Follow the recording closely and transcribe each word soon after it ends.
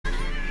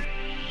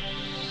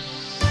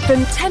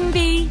From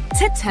Tenby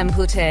to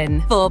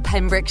Templeton for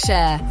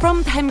Pembrokeshire.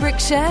 From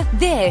Pembrokeshire,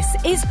 this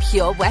is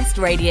Pure West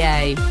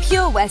Radio.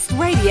 Pure West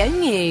Radio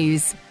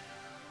News.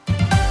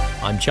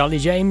 I'm Charlie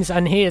James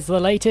and here's the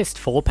latest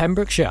for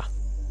Pembrokeshire.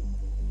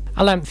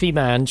 A Lampthe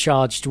man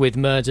charged with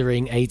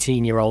murdering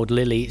 18-year-old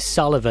Lily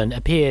Sullivan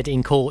appeared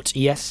in court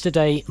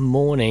yesterday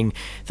morning.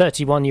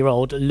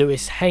 31-year-old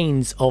Lewis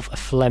Haynes of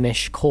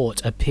Flemish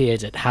Court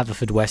appeared at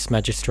Haverfordwest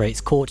Magistrates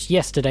Court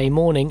yesterday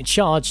morning,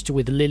 charged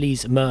with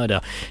Lily's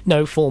murder.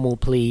 No formal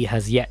plea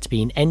has yet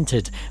been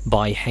entered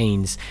by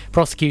Haynes.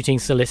 Prosecuting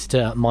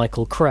solicitor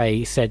Michael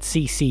Cray said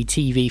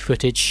CCTV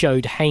footage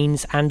showed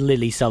Haynes and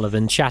Lily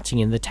Sullivan chatting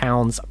in the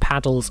town's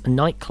Paddles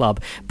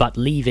nightclub, but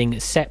leaving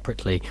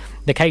separately.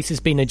 The case has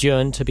been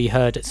adjourned to be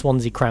heard at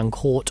Swansea Crown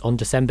Court on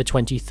December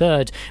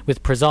 23rd,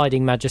 with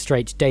presiding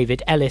magistrate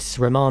David Ellis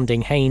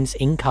remanding Haynes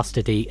in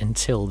custody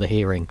until the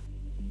hearing.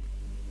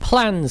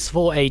 Plans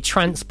for a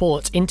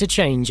transport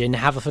interchange in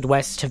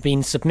Haverfordwest have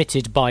been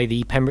submitted by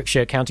the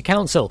Pembrokeshire County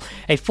Council.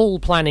 A full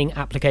planning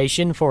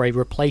application for a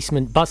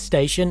replacement bus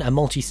station, a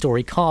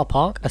multi-storey car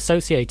park,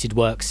 associated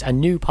works and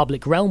new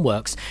public realm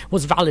works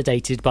was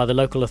validated by the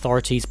local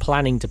authority's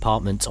planning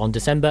department on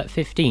December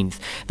 15th.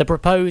 The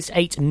proposed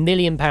 £8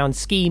 million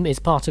scheme is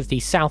part of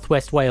the South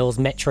West Wales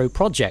Metro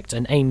project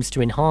and aims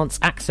to enhance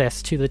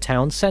access to the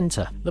town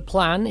centre. The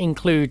plan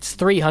includes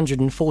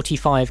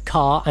 345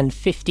 car and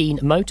 15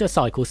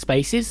 motorcycle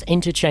spaces,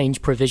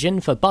 interchange provision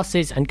for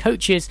buses and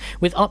coaches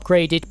with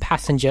upgraded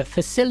passenger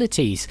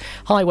facilities.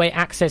 Highway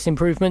access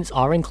improvements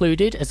are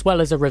included, as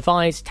well as a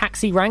revised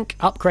taxi rank,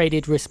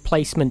 upgraded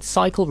replacement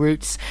cycle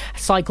routes,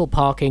 cycle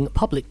parking,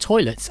 public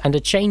toilets and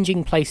a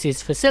changing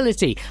places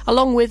facility,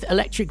 along with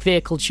electric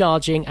vehicle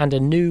charging and a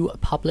new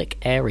public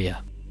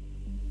area.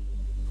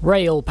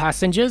 Rail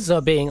passengers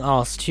are being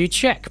asked to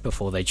check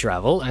before they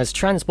travel, as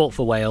Transport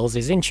for Wales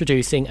is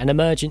introducing an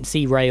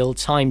emergency rail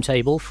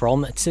timetable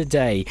from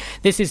today.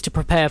 This is to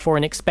prepare for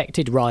an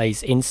expected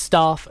rise in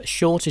staff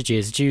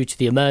shortages due to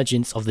the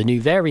emergence of the new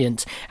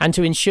variant and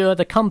to ensure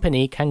the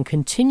company can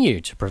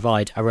continue to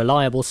provide a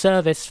reliable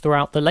service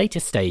throughout the later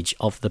stage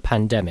of the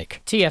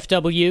pandemic.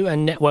 TfW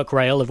and Network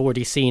Rail have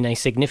already seen a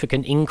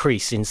significant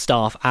increase in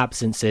staff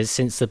absences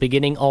since the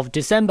beginning of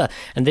December,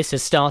 and this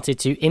has started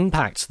to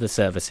impact the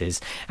services.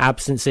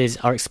 Absences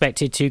are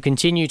expected to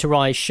continue to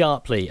rise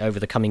sharply over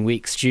the coming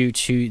weeks due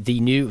to the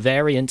new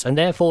variant, and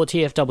therefore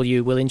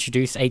TfW will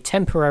introduce a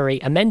temporary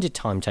amended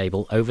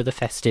timetable over the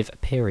festive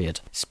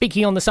period.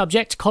 Speaking on the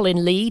subject,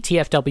 Colin Lee,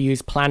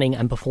 TfW's Planning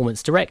and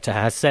Performance Director,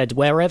 has said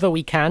wherever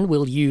we can,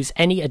 we'll use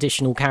any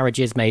additional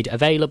carriages made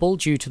available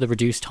due to the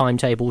reduced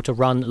timetable to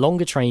run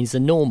longer trains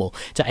than normal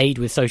to aid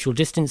with social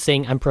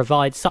distancing and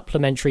provide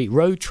supplementary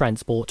road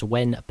transport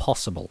when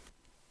possible.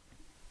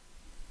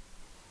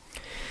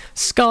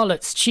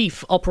 Scarlet's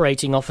Chief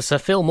Operating Officer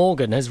Phil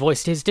Morgan has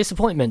voiced his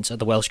disappointment at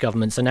the Welsh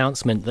Government's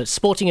announcement that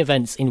sporting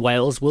events in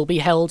Wales will be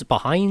held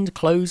behind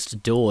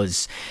closed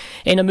doors.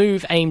 In a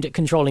move aimed at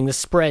controlling the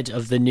spread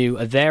of the new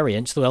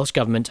variant, the Welsh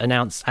Government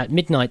announced at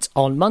midnight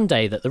on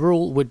Monday that the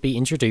rule would be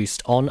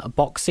introduced on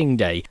Boxing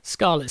Day.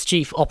 Scarlet's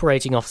Chief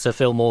Operating Officer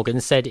Phil Morgan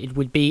said it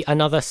would be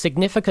another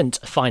significant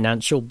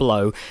financial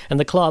blow, and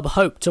the club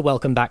hoped to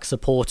welcome back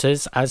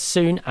supporters as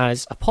soon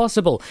as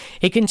possible.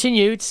 He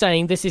continued,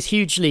 saying this is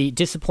hugely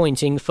disappointing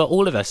for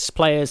all of us,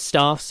 players,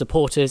 staff,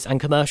 supporters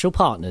and commercial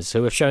partners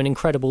who have shown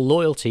incredible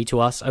loyalty to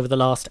us over the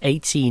last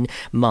 18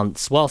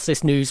 months. Whilst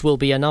this news will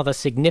be another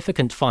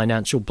significant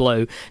financial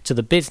blow to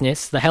the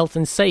business, the health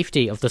and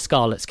safety of the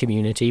Scarlets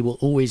community will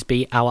always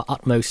be our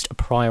utmost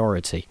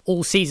priority.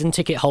 All season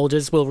ticket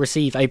holders will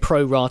receive a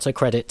pro rata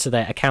credit to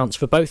their accounts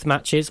for both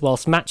matches,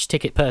 whilst match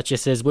ticket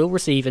purchasers will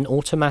receive an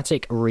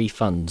automatic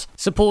refund.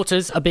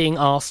 Supporters are being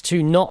asked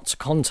to not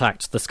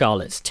contact the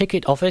Scarlets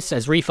ticket office,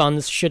 as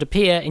refunds should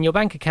appear in your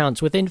bank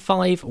account within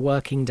 5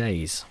 working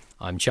days.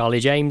 I'm Charlie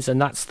James,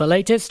 and that's the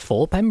latest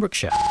for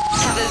Pembrokeshire.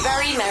 Have a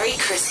very Merry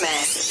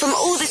Christmas from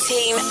all the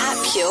team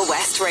at Pure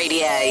West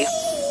Radio.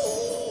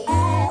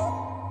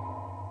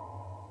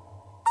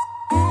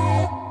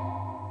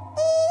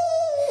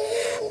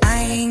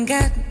 I ain't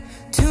got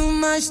too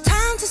much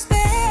time to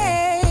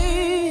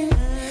spare,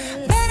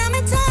 but I'm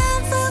in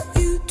time for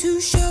you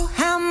to show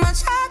how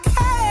much I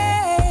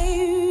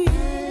care.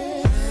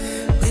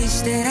 Wish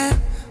that I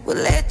would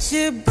let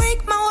you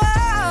break my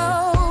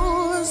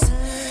walls,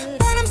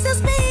 but I'm still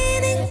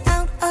spinning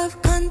out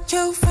of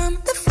control from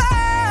the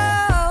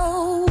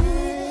fall.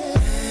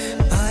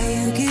 Boy,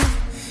 you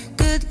give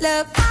good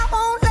love, I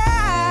won't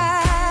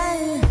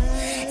lie.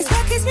 It's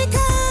what keeps me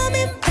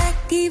coming back,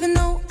 even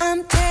though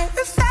I'm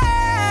terrified.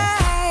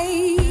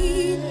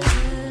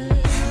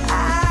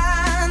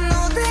 I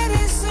know that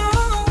it's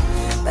wrong,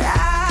 but I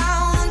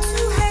want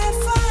to have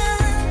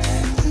fun.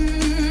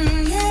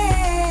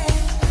 Yeah.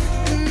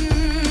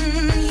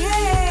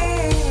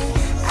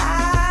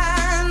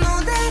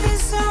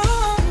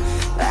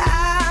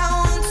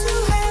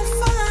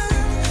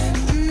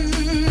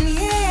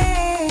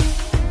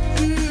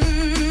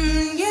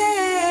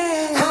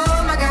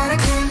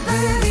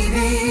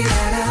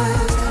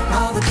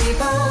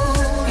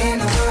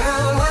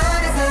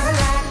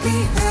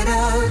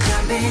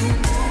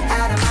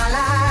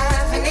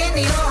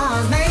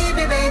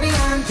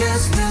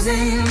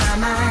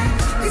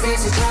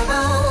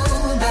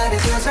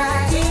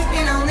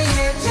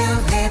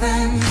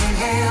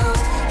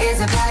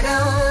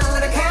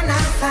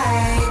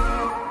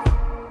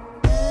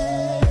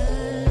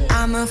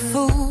 a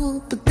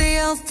fool, but they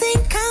all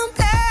think I'm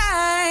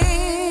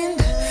blind.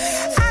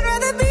 I'd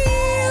rather be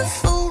a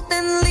fool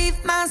than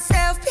leave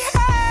myself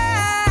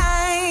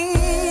behind.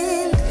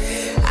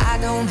 I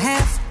don't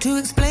have to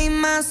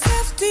explain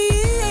myself to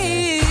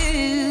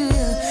you.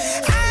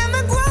 I'm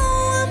a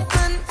grown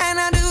woman and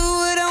I do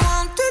what I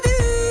want to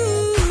do.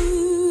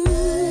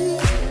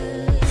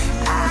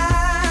 I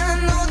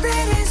know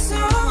that it's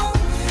wrong,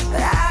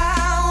 but I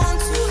want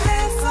to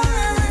have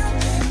fun.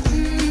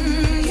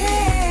 Yeah.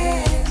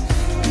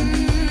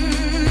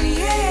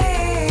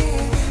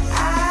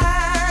 I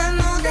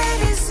know that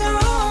it's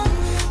wrong,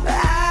 but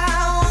I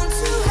want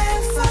to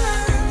have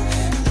fun.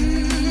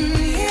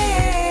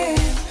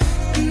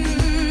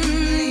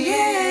 Yeah.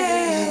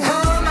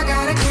 Oh my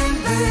God, I can't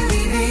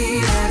believe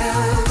it. Out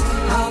of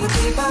all the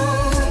people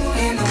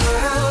in the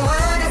world,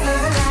 what if I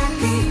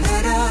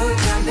likelihood of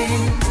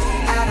jumping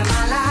out of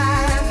my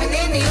life and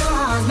into your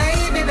arms?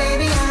 Maybe,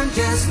 baby, I'm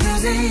just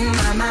losing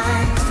my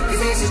mind. 'Cause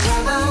this is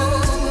trouble,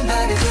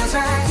 but it feels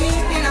right.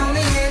 Keeping on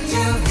the edge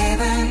of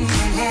heaven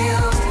and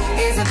hell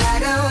is a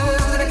battle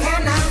that I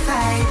cannot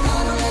fight.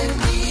 Lord, don't let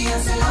me, I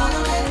said, Lord,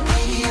 don't let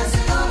me, I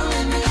said, Lord,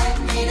 don't let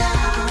me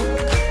down.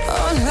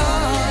 Oh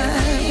Lord,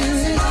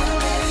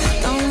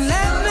 don't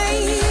let me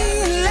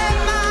let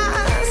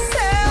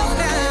myself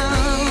down.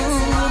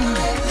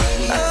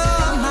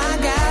 Oh my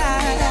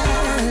God.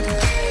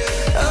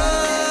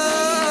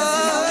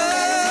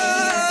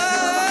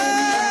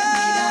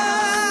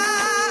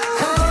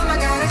 Oh my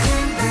God, I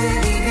can't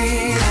believe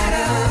it. Out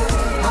of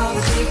all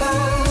the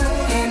people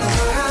in the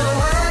world,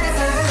 what is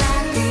the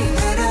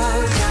likelihood of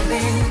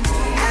jumping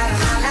out of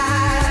my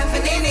life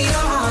and into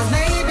your arms?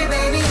 Maybe,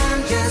 baby,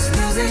 I'm just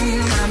losing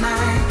my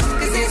mind.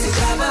 'Cause this is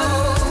trouble,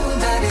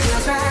 but it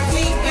feels right.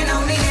 Keeping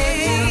on the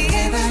edge of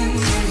heaven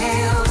and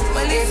hell.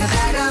 Well, it's a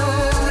battle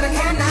that I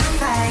cannot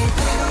fight.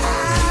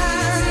 I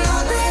know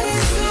that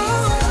it's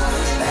wrong,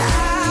 but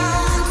I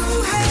want to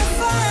have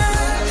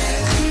fun.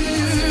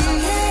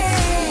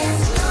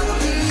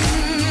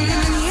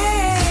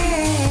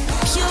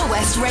 Pure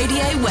West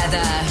Radio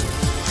weather.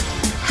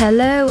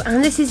 Hello,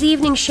 and this is the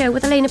evening show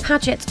with Alaina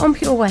Paget on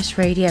Pure West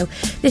Radio.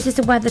 This is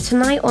the weather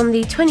tonight on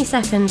the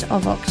 22nd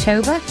of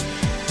October.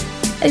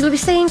 It will be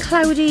staying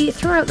cloudy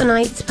throughout the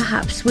night,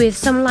 perhaps with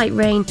some light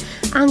rain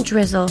and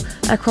drizzle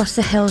across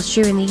the hills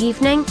during the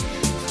evening.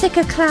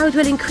 Thicker cloud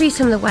will increase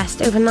from the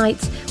west overnight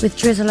with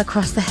drizzle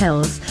across the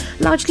hills.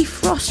 Largely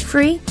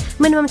frost-free,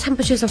 minimum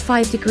temperatures of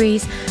 5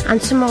 degrees,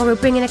 and tomorrow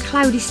bringing a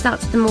cloudy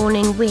start to the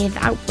morning with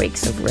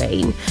outbreaks of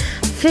rain.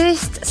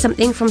 First,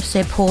 something from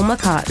Sir Paul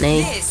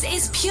McCartney. This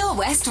is Pure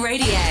West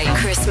Radio.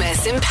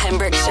 Christmas in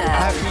Pembrokeshire.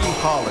 Happy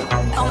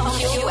holiday. On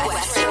Pure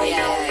West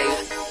Radio.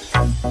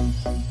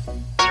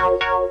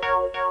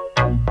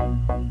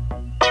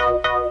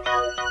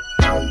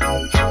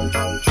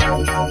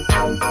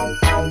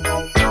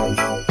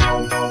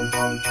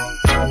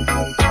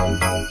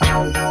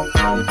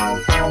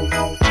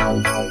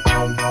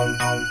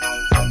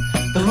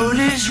 The mood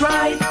is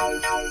right,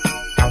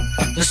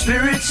 the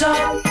spirit's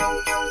up.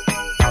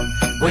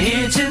 We're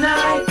here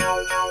tonight,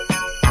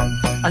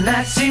 and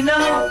that's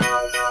enough.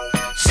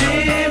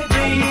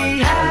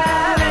 Simply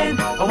having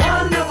a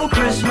wonderful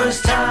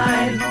Christmas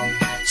time.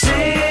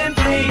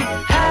 Simply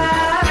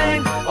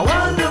having a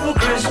wonderful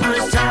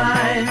Christmas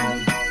time.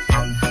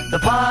 The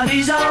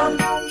party's on,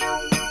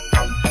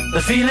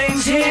 the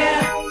feeling's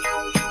here.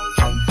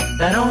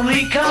 That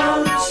only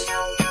comes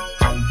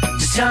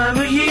this time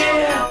of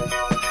year.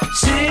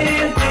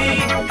 Simply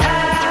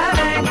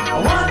having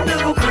a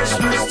wonderful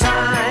Christmas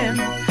time.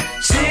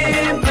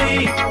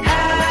 Simply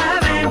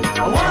having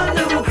a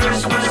wonderful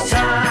Christmas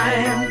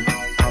time.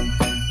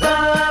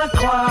 The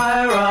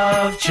choir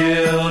of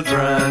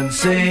children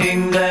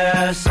sing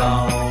their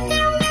song.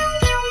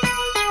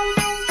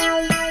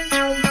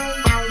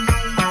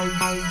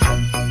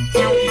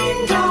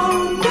 Ding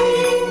dong,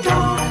 ding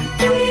dong,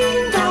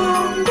 ding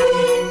dong,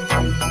 ding.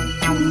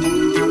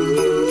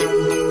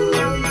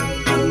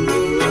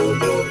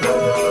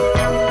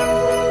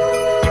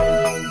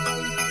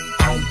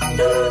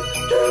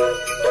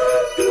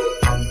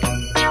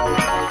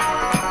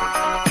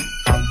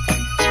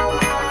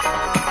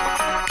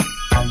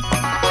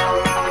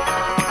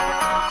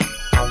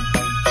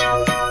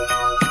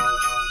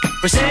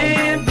 We're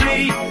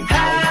simply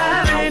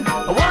having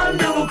a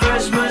wonderful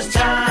Christmas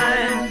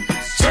time.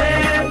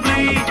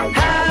 Simply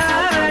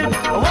having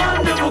a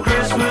wonderful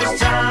Christmas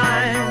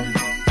time.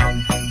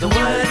 The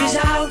word is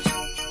out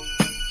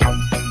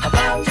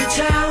about the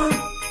town,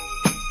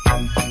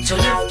 so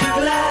lift a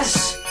glass,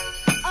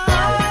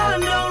 oh,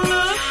 and don't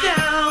look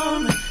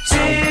down.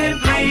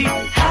 Simply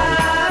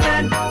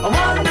having a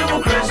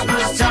wonderful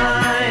Christmas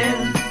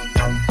time.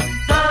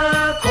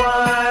 The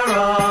choir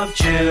of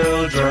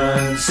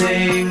children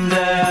sing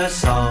their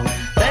song.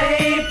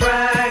 They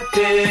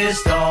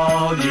practiced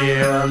all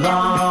year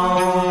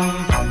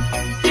long.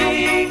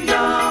 Ding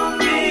dong,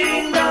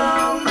 ding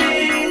dong,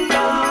 ding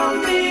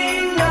dong,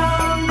 ding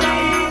dong,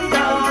 ding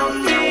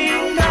dong,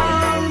 ding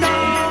dong,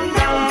 ding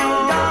dong,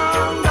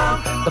 dong, dong.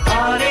 The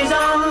party's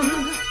on,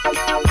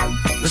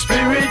 the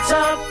spirit's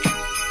up.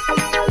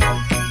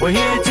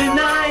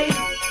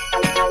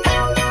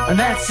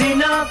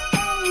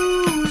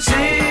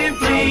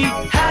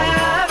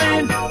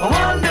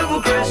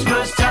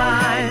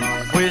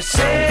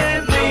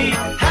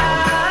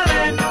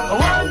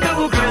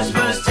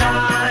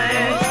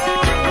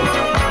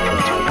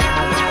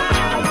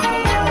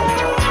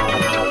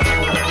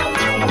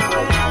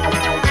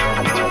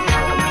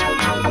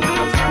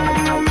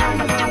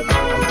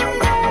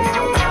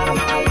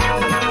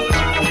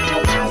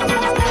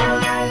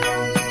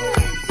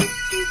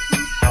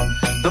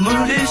 The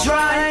mood is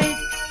right,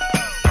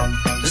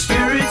 the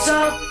spirit's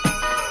up.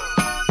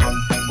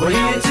 We're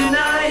here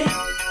tonight.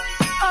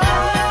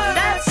 Oh,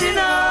 that's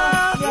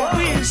enough.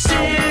 We're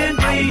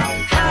simply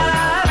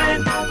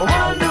having a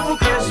wonderful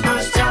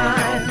Christmas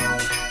time.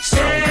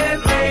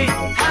 Simply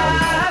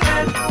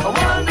having a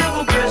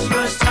wonderful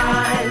Christmas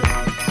time.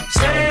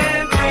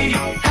 Simply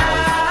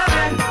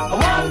having a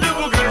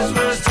wonderful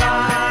Christmas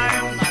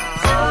time.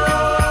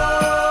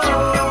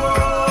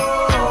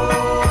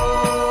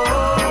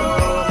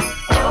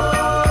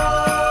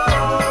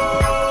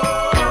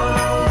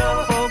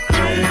 Wonderful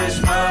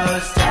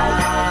Christmas time.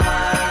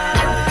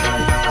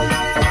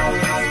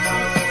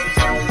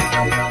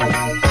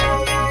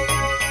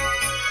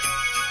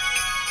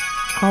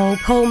 Oh,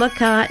 Paul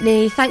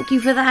McCartney, thank you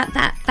for that.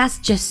 That's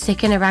just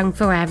sticking around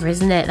forever,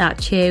 isn't it, that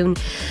tune?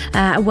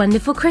 A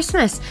wonderful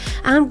Christmas.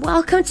 And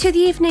welcome to the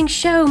evening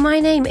show. My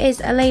name is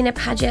Alaina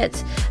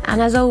Paget,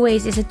 and as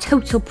always, it's a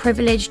total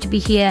privilege to be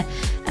here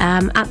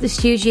at the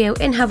studio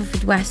in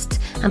Haverfordwest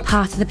and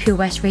part of the Pure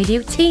West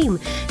Radio team.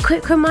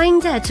 Quick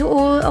reminder to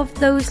all of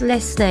those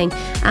listening,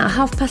 at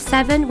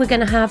 7:30 we're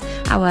going to have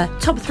our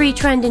top 3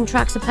 trending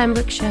tracks of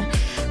Pembrokeshire,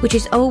 which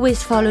is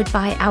always followed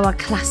by our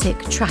classic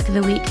track of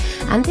the week,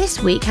 and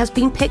this week has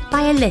been picked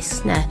by a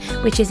listener,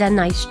 which is a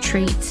nice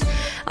treat.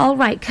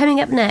 Alright, coming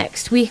up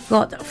next we've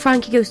got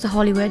Frankie Goes to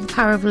Hollywood,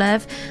 Power of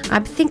Love. I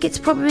think it's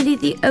probably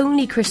the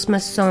only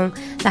Christmas song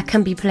that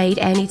can be played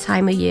any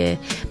time of year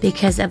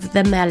because of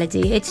the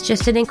melody. It's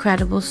just an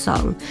incredible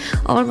song.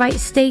 Alright,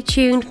 stay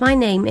tuned. My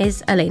name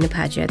is Alaina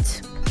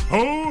Paget.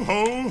 Ho,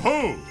 ho,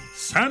 ho!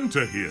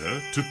 Santa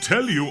here to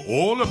tell you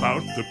all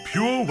about the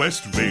Pure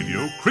West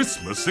Radio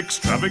Christmas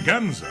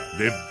Extravaganza,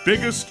 their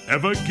biggest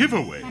ever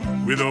giveaway,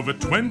 with over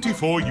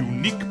 24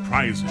 unique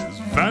prizes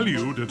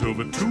valued at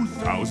over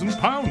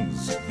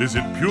 £2,000.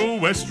 Visit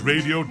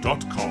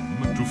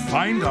purewestradio.com to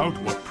find out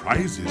what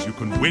prizes you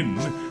can win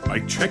by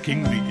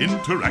checking the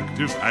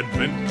interactive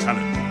Advent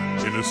calendar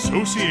in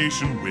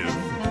association with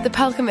The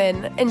Pelcom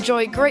Inn.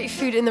 Enjoy great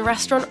food in the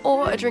restaurant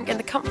or a drink in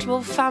the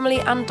comfortable family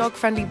and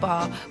dog-friendly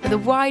bar with a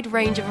wide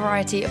range of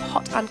variety of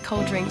hot and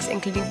cold drinks,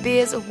 including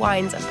beers,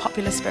 wines and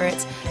popular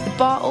spirits. The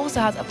bar also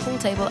has a pool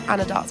table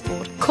and a darts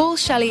board. Call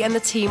Shelley and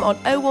the team on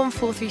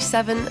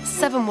 01437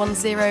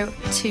 710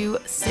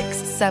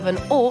 267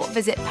 or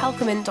visit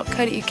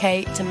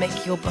pelcomin.co.uk to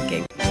make your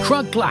booking.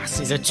 Krug Glass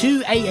is a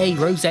 2AA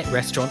rosette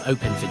restaurant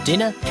open for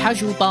dinner,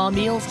 casual bar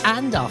meals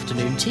and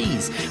afternoon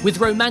teas, with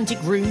romantic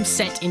rooms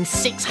set in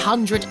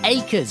 600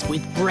 acres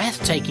with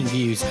breathtaking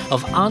views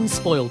of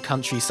unspoiled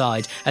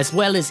countryside, as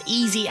well as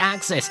easy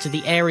access to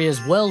the area's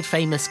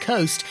world-famous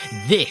coast.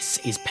 This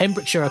is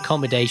Pembrokeshire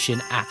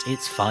accommodation at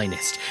its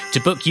finest. To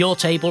book your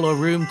table or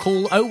room,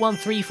 call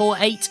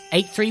 01348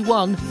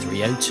 831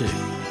 302.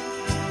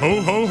 Ho,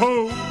 ho,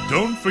 ho!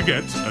 Don't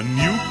forget, a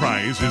new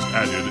prize is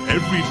added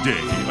every day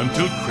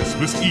until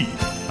Christmas Eve.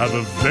 Have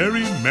a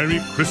very Merry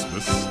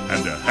Christmas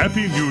and a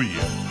Happy New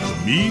Year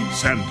from me,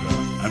 Santa,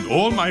 and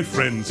all my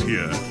friends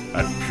here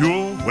at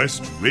Pure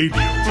West Radio.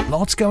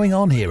 Lots going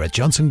on here at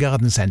Johnson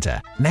Garden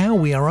Centre. Now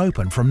we are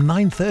open from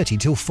 9:30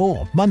 till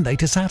 4, Monday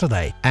to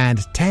Saturday,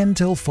 and 10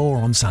 till 4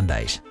 on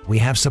Sundays. We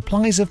have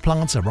supplies of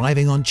plants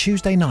arriving on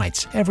Tuesday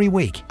nights every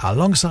week,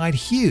 alongside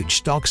huge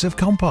stocks of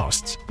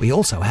composts. We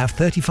also have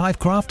 35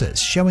 crafters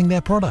showing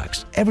their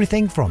products,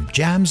 everything from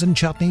jams and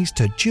chutneys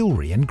to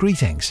jewellery and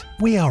greetings.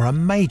 We are a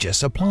major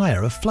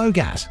supplier of flow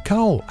gas,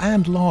 coal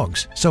and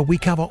logs, so we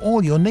cover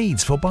all your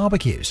needs for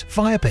barbecues,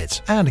 fire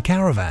pits and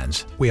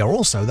caravans. We are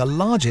also the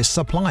largest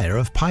supplier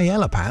of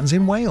paella pans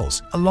in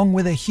Wales, along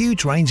with a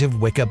huge range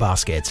of wicker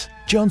baskets.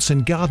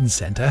 Johnson Garden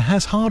Centre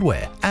has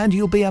hardware, and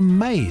you'll be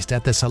amazed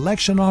at the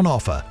selection on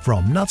offer,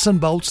 from nuts and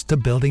bolts to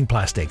building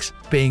plastics.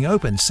 Being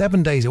open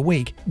 7 days a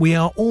week, we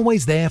are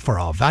always there for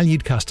our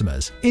valued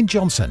customers. In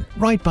Johnson,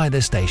 right by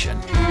the station.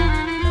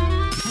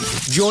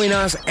 Join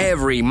us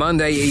every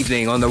Monday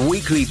evening on the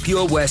weekly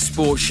Pure West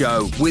Sports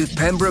Show with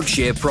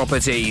Pembrokeshire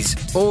Properties.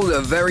 All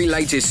the very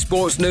latest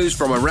sports news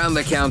from around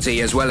the county,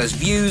 as well as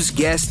views,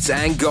 guests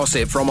and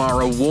gossip from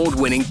our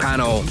award-winning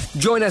panel.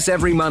 Join us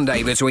every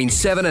Monday between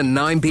 7 and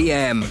 9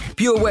 p.m.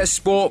 Pure West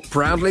Sport,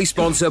 proudly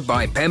sponsored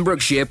by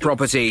Pembrokeshire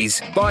Properties.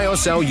 Buy or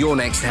sell your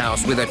next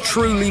house with a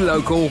truly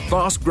local,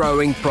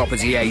 fast-growing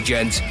property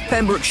agent.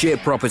 Pembrokeshire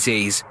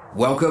Properties.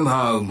 Welcome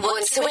home.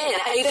 Want to win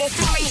over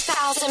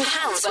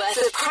 £3,000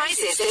 worth of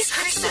prizes this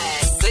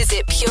Christmas?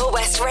 Visit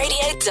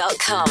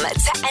purewestradio.com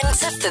to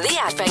enter for the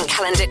Advent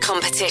Calendar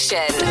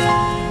competition.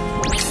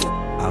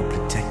 I'll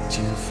protect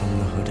you from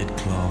the hooded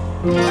claw.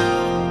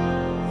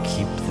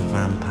 Keep the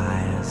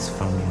vampires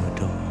from your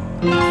door.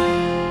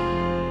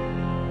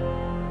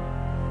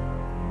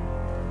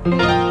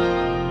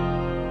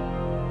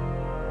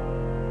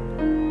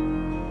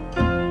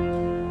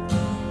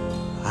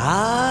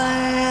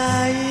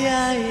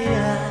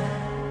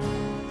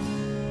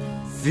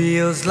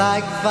 Feels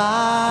like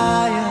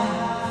fire.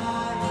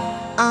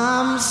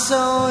 I'm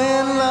so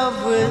in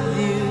love with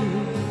you.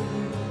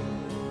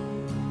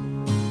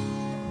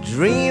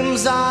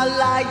 Dreams are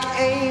like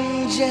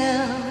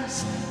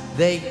angels.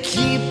 They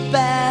keep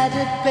bad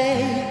at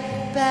bay.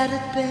 bad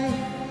at bay.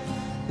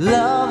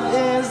 Love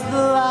is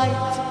the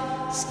light,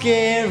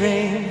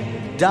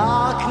 scaring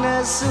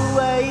darkness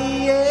away.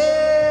 Yeah.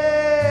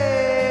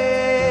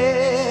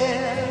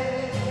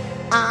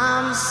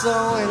 I'm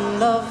so in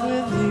love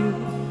with you,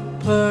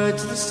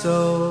 purge the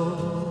soul.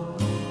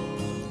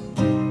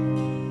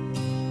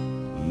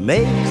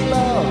 Make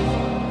love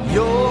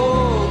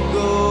your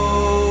goal.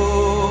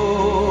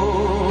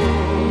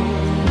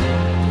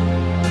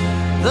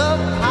 The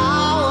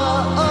power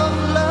of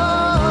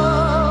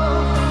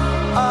love,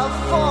 a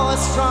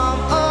force from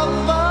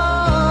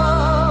above,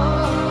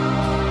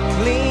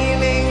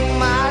 cleaning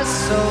my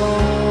soul.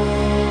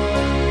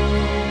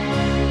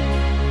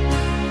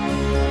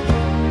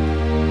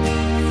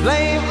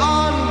 Flame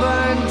on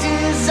burn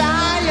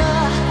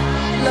desire,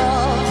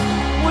 love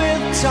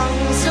with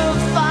tongues of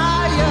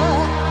fire,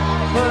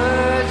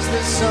 purge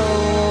the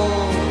soul,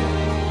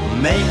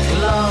 make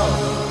love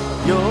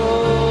your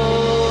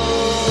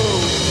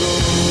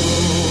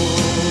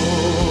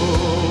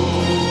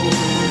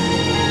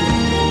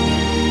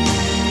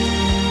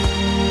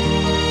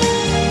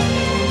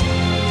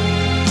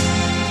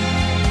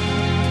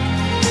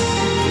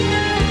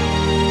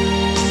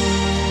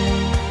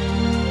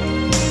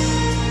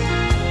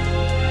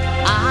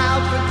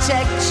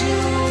protect you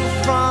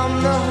from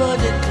the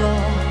hooded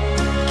claw.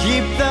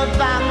 Keep the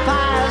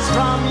vampires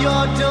from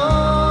your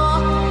door.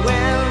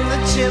 When the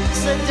chips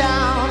are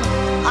down,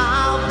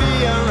 I'll be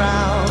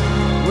around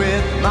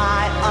with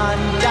my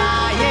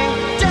undying,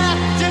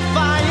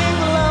 death-defying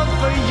love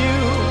for you.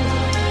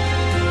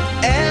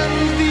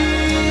 Envy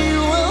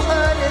will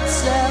hurt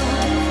itself.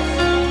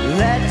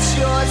 Let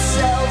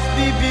yourself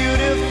be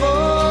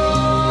beautiful.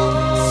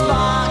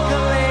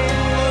 Sparkling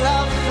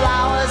love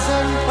flowers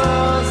and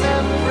pearls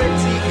and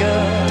pretty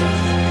girls.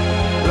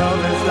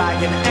 Love is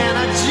like an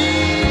energy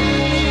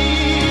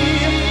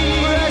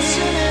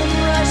rushing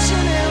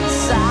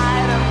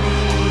inside of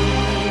me.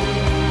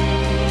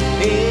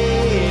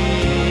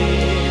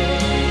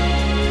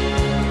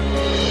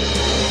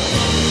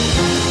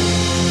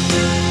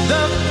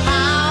 The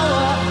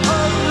power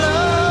of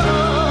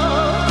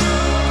love,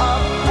 a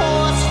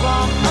force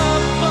from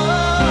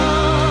above,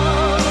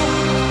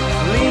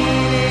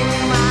 leading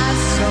my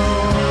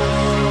soul.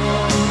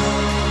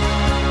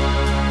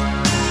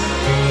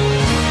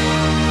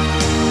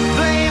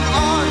 Flame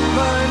on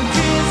burn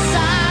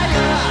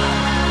desire,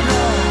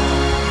 love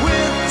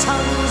with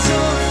tongues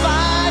of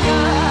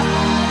fire,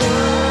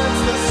 burns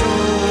the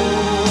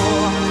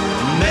soul.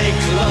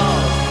 Make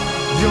love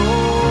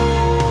your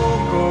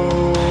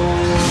goal.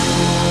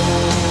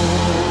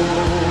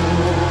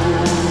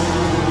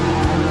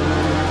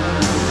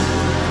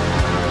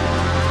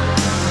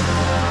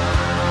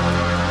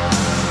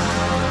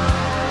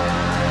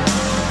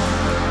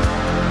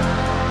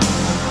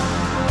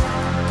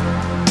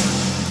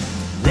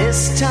 This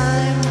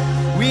time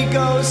we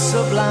go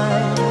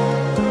sublime,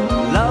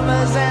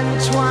 lovers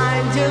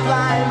entwined,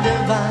 divine,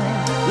 divine.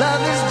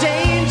 Love is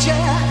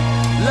danger,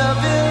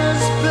 love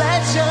is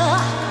pleasure,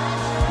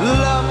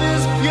 love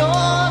is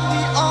pure,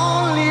 the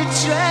only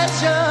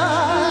treasure.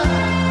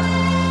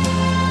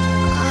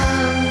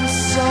 I'm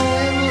so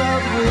in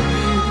love with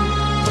you,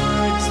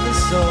 hurts the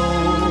soul.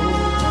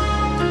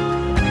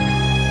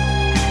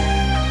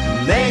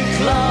 Make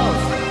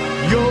love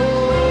your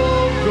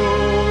goal.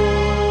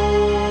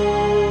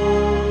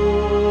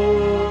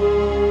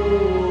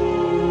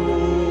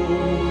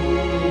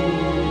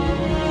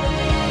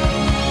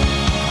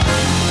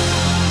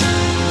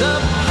 The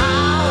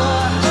power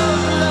of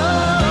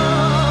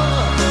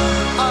love,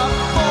 a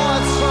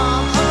force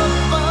from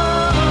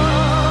above,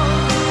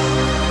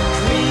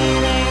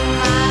 cleaning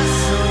my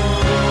soul.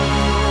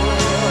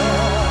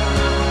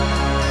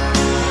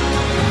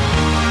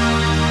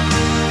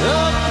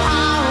 The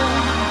power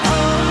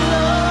of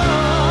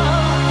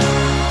love,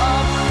 a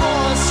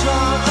force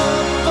from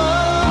above,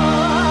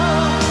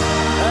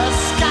 a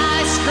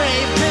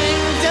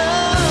skyscraping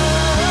dove.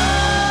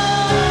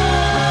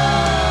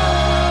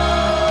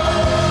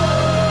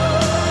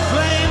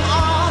 Flame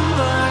on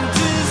burn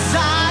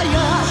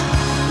desire,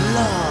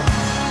 love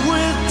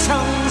with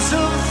tongues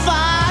of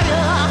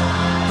fire,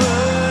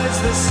 burns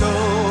the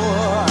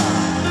soul.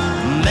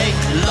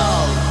 Make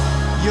love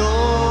your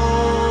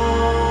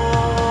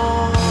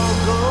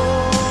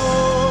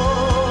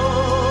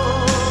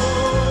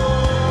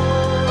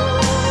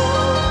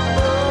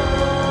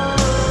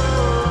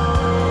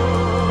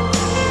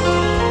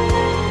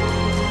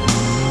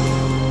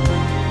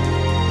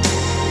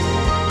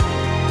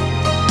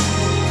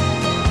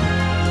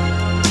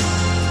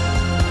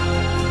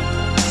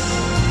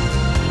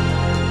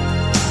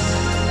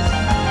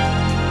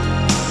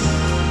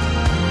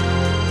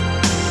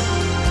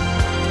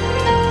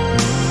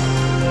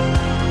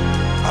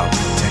I'll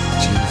protect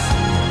you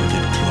from the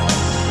hooded claw.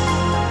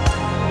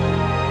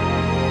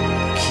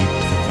 Keep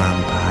the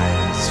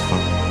vampires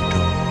from your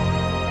door.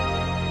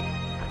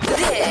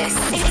 This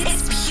is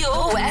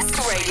Pure West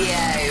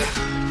Radio.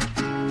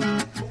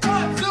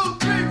 1, 2,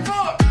 3,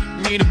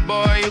 4. Need a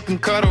boy you can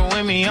cuddle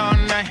with me all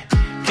night.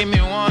 Give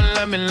me one,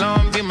 let me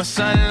long, be my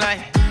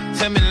sunlight.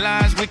 Tell me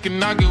lies, we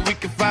can argue, we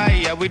can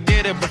fight. Yeah, we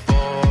did it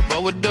before,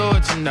 but we'll do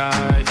it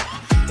tonight.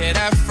 Yeah,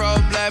 that fro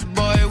black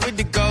boy with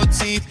the gold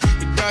teeth.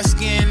 Your dark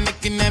skin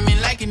looking at me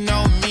like you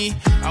know me.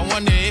 I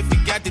wonder if you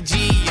got the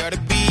G or the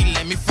B.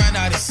 Let me find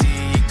out and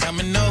see you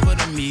coming over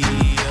to me.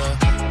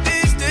 Yeah.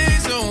 These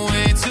days are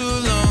way too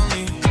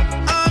lonely.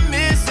 I'm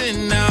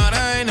missing out,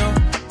 I know.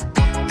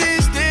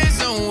 These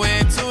days are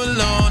way too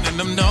alone. And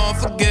I'm not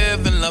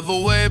forgiving, love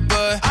away,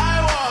 but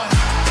I want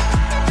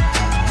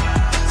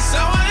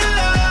someone to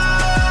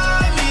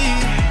love me.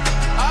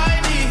 I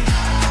need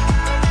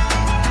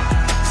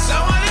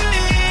someone who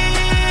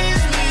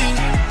needs me.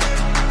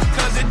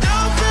 'Cause it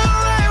don't feel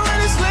right when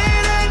it's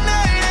late at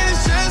night and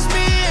it's just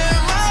me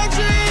and my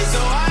dreams.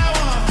 So I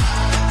want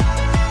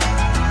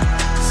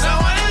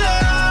someone to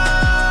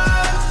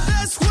love.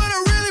 That's what I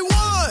really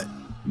want.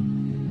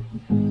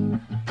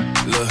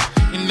 Look,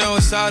 you know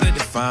it's hard to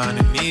define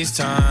in these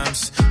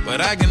times,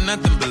 but I got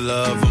nothing but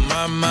love on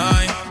my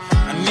mind.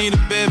 I need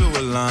a baby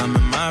while I'm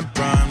in my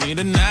prime. Need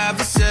an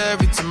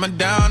adversary to my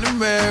down and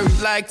weary.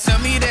 Like, tell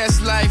me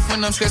that's life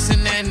when I'm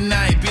stressing at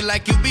night. Be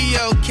like, you'll be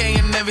okay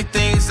and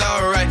everything's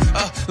alright.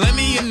 Let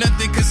me in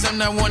nothing 'cause I'm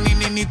not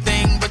wanting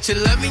anything but your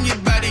love in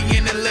your body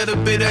and a little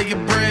bit of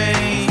your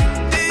brain.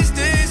 These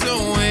days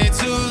are way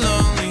too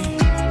lonely.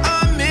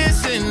 I'm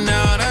missing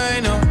out, I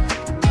know.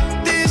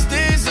 These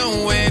days are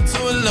way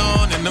too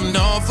alone. And I'm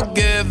not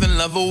forgiving,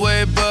 love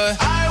away, but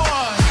I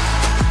want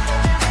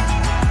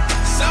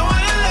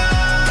someone to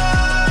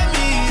love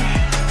me.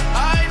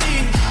 I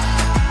need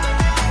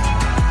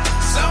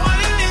someone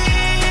who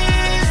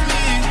needs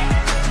me.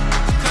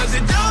 'Cause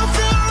it don't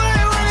feel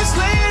right when it's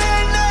late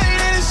at night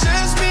and it's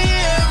just me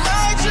and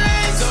my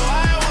dreams. So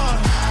I want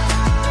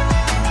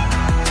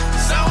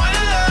someone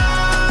to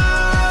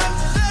love.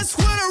 That's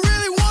what I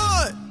really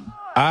want.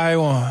 I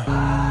want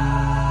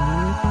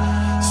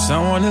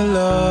someone to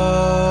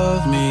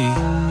love me.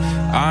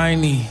 I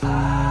need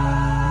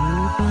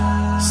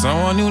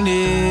someone who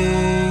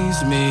needs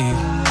me.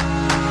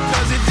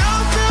 'Cause it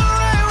don't feel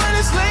right when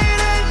it's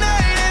late at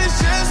night and it's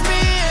just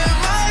me and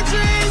my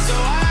dreams. So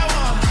I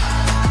want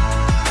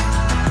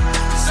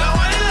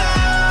someone to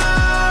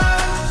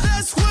love.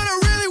 That's what I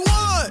really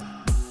want.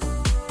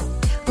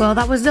 Well,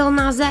 that was Lil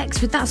Nas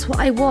X with That's What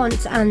I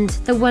Want and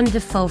the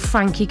wonderful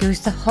Frankie Goes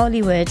to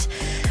Hollywood.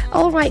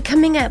 All right,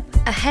 coming up,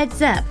 a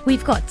heads up.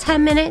 We've got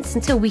 10 minutes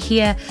until we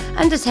hear,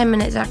 under 10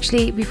 minutes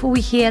actually, before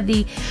we hear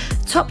the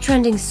top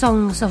trending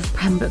songs of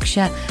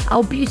Pembrokeshire,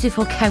 our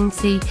beautiful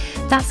county.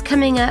 That's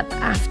coming up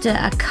after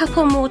a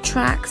couple more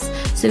tracks.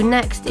 So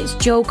next, it's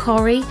Joe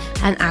Corey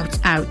and Out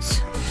Out.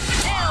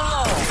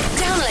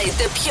 Download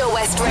the Pure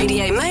West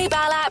Radio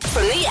mobile app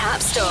from the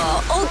App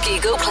Store or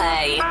Google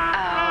Play.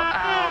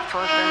 Out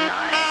for the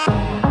night.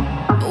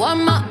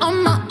 On my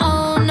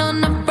own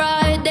on a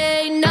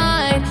Friday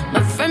night.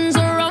 My friends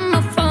are on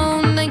my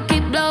phone, they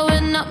keep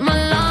blowing up my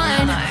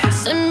line.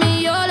 Send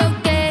me your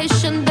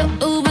location, the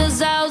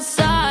Uber's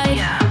outside.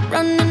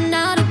 Running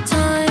out of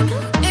time.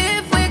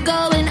 If we're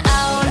going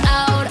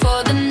out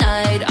for the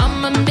night,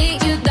 I'ma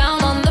meet you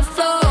down on the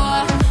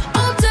floor.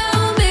 Oh,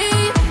 tell me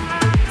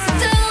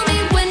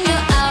when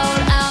you're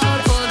out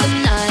for the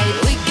night.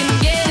 We can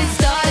get it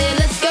started,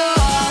 let's go.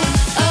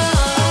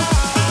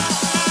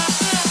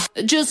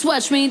 Just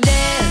watch me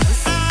dance.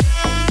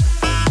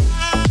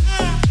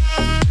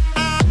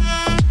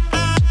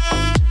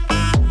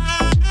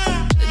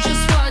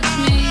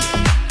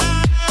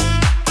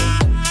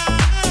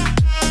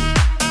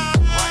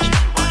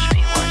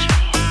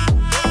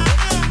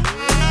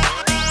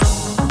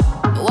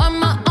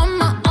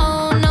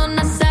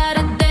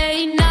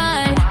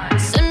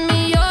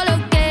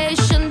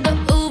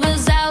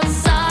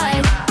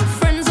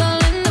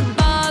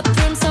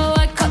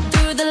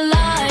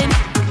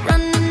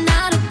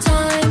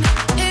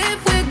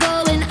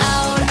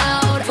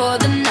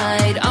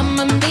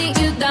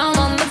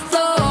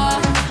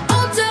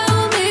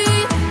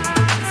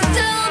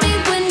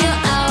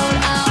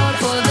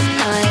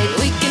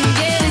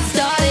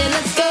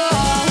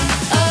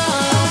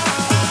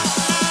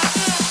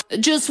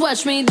 Just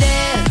watch me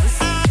dance.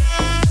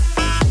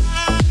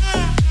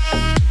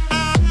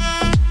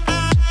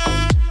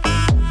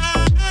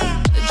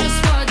 Just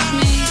watch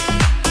me.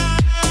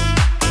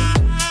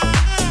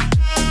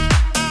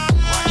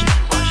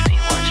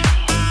 Watch me.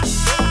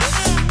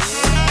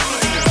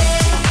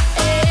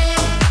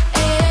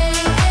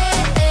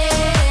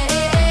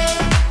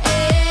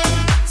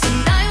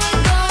 Tonight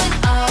we're going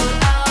out.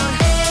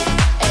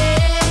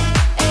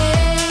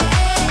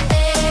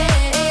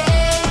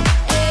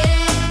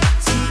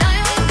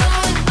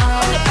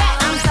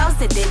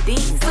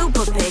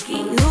 Super picky.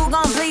 Who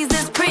gon' please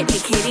this pretty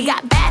kitty?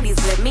 Got baddies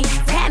with me,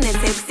 tan and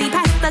tipsy.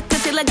 Pass the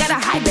concealer, got a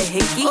hyper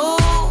hickey.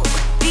 Ooh,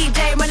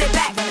 DJ run it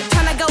back.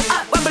 Tryna go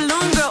up where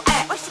Balloon Girl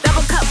at.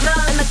 Double cup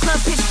love in the club,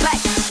 pitch black.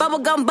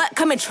 Bubblegum butt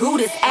coming true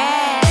this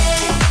ass.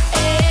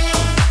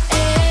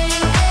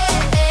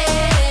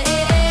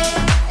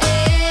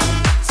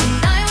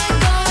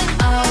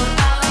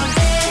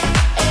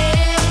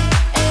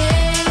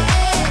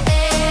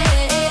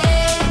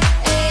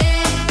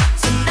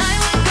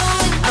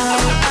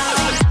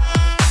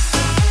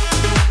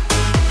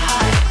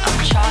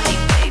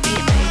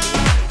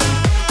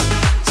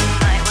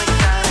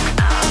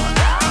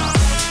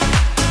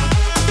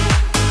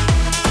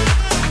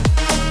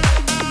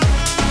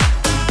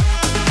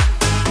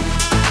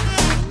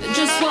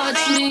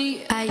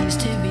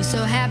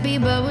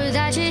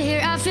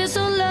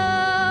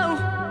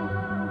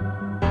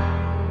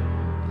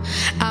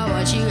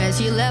 watch you as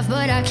you left,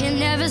 but I can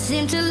never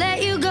seem to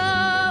let you go.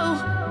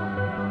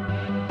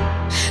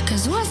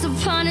 Cause once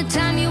upon a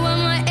time you were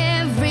my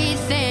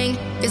everything.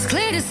 It's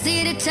clear to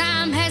see that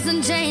time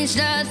hasn't changed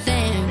a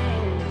thing.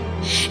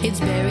 It's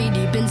buried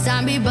deep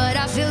inside me, but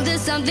I feel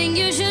there's something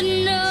you should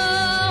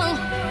know.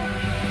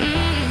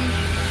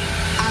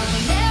 I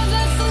will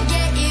never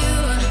forget you.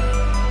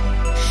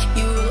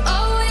 You will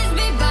always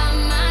be by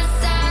my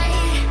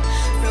side.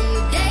 From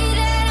the day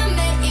that I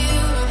met you,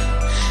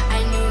 I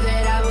knew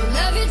that I would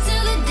love you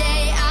till the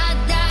day I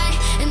die.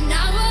 And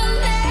I will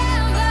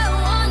never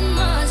want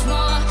much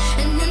more.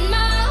 And in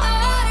my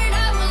heart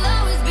I will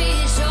always be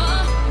sure.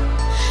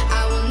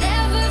 I will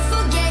never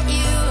forget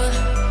you.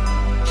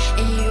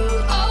 And you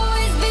will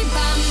always be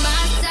by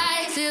my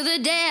side till the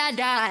day I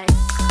die.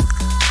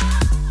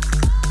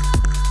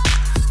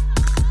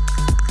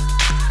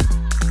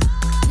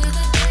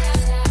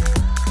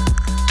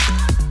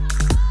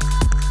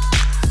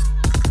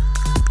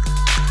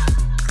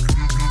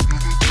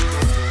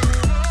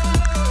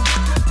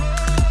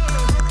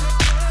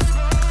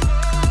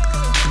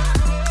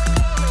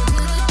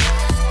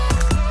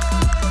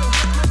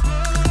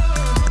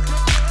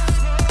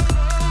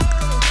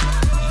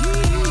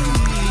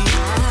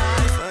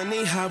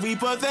 Funny how we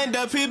both end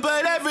up here,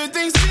 but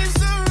everything seems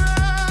so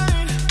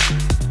right.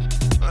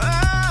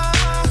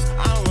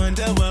 I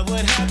wonder what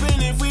would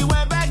happen if we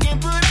went back and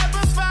put up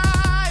a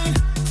fight.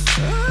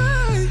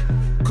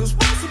 Cause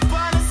once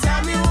upon a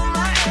time you were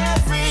my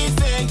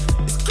everything.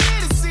 It's clear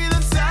to see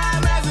the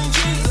time hasn't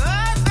changed a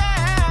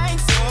thing.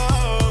 So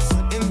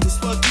what in this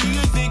world do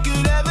you think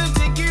could ever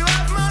take you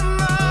off my mind?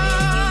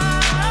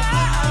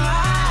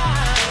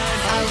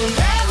 I will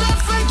never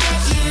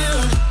forget you.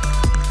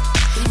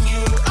 And you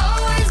will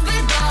always be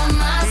by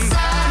my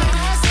side.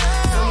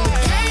 From the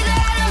day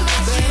that I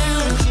met you,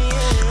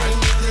 I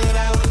knew that I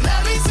would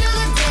love you till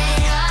the day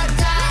I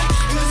die.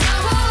 Cause I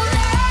will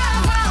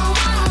never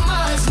want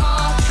much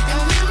more.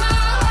 And in my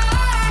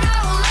heart I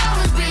will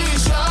always be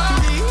sure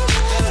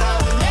that I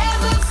will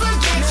never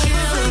forget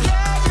you.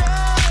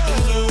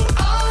 And you will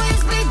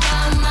always be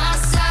by my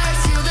side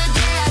till the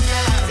day I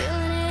die.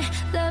 Feeling it,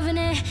 loving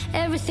it,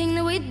 everything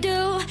that we do.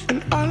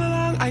 And all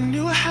along I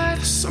knew I had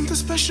something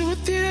special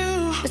with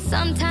you. But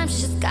sometimes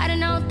you just gotta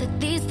know that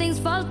these things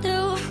fall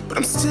through. But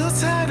I'm still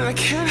tired and I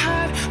can't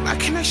hide my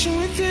connection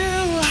with you.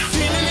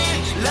 Feeling it,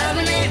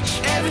 loving it,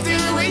 everything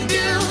that we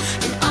do.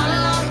 And all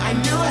along I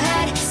knew I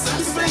had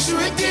something special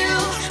with you.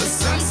 But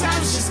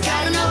sometimes you just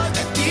gotta know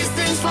that these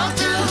things fall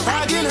through. I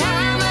can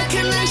hide my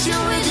connection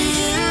with you.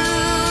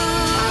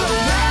 I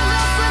will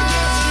never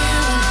forget you.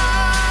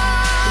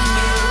 And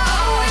you will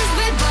always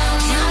be by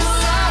my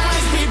side.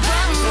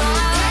 From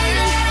the day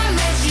that I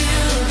met you,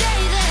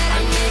 I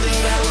knew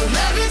that I would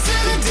love you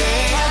till the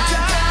day I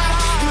die.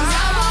 Cause I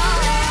will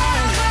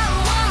never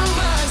want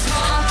much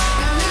more.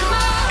 And in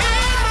my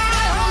heart I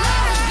will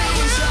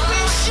always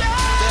be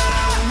sure that I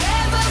will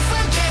never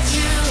forget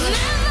you.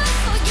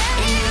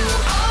 And you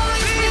will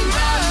always be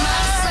by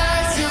my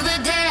side till the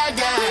day I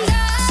die.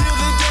 Till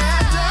the day I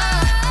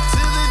die.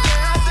 Till the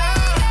day I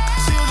die.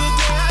 Till the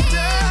day I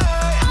die.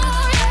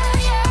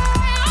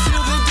 Till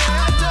the day I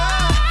die.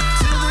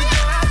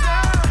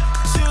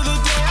 Till the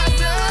day I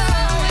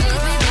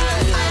die.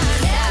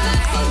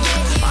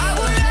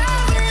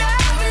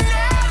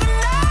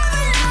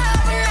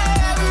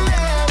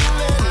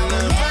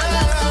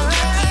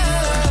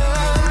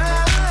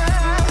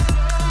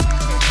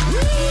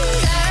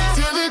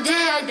 Till the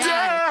day I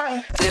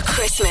die. The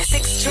Christmas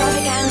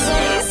extravaganza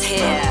is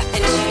here,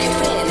 and you could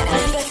win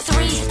over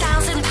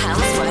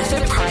 £3,000 worth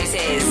of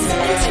prizes.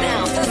 Enter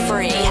now for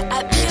free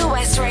at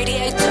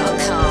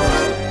purewestradio.com.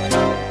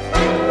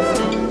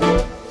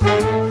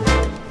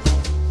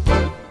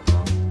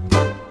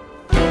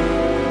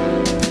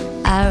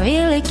 I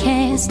really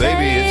can't stay.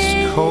 Baby,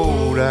 it's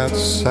cold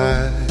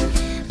outside.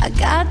 I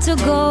got to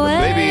go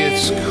away. Baby,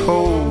 it's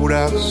cold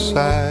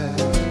outside.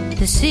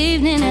 This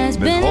evening has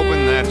Been been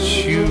hoping that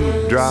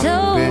you'd drop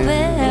so in.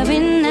 very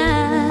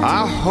nice.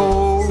 I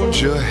hold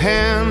your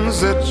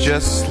hands, they're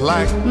just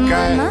like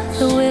My ice.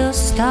 mother will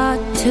start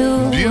to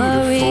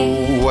worry.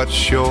 Beautiful,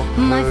 what's your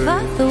My hurry?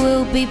 father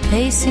will be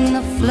pacing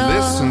the floor.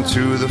 Listen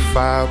to the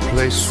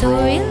fireplace So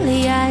roar.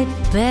 really I'd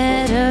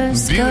better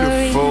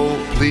scurry. Beautiful,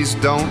 please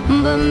don't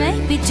But hurry.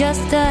 maybe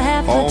just a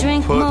half I'll a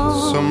drink put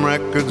more. some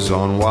records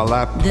on while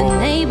I The pour.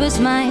 neighbors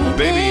might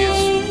Baby,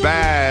 think, it's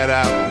bad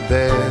out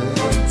there.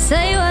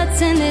 say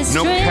what's in this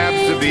No drink.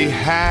 cabs to be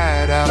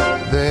had out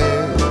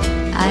there.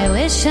 I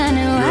wish I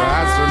knew Your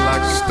eyes are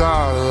like how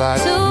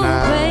starlight to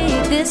now. break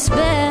this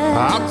spell.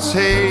 I'll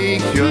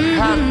take your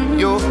hat,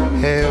 your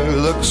hair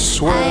looks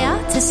swell. I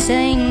ought to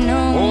say no,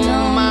 Won't no,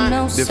 mind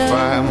no, if sir. I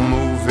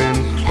move in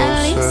At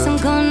least I'm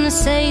closer. gonna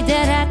say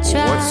that I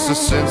tried. What's the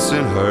sense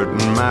in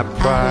hurting my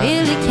pride? I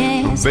really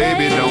can't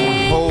Baby, stay. don't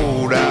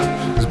hold out,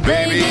 'cause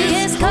baby,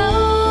 it's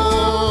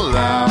cold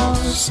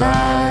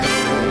outside.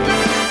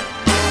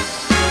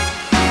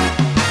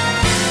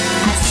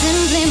 I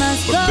simply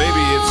must go. But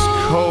baby, it's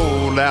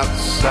cold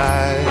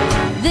outside.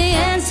 The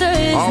answer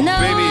is Oh, no.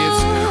 baby,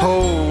 it's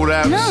cold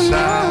outside. No,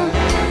 no.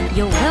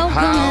 Your welcome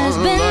How has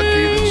been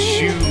lucky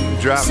that you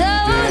dropped so in.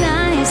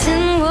 nice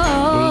and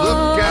warm.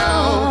 Look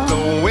out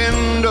the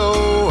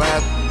window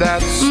at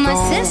that storm. My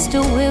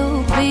sister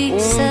will be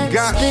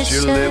Gosh,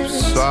 your lips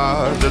suspicious,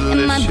 are and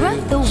delicious. my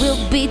brother will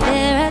be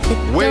there at the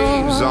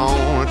Waves door.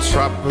 on a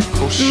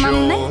tropical My shore.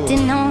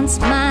 maintenance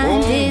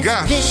mind is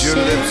Gosh, vicious, your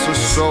lips are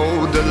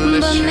so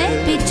delicious. but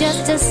maybe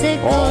just a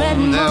cigarette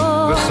never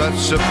more.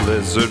 such a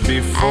blizzard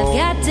before. I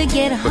got to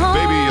get But home.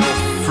 baby,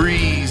 you'll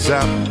freeze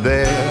out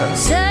there.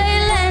 So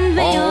lend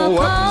me your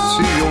Up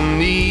palm. to your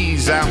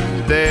knees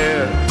out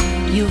there.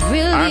 You've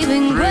really I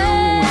been thrill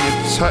great,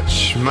 when you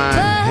touch my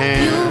but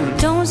hand. you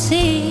don't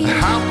see.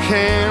 How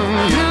can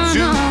you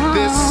do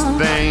this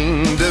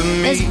thing to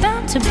me? There's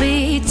bound to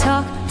be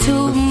talk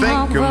tomorrow.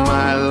 Think of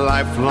my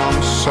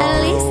lifelong sorrow.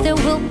 At least there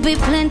will be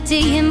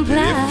plenty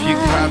implied. If you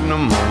got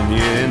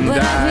pneumonia and But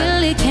I die,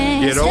 really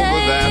can't get over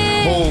stay. that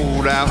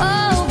holdout. Oh,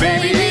 'Cause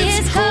baby,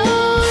 it's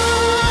cold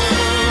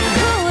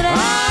cold outside.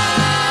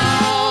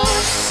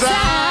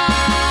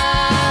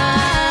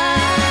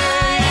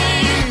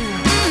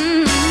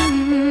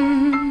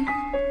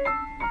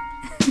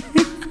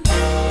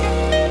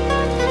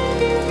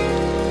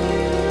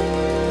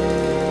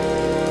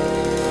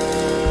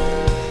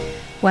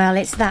 Well,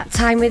 it's that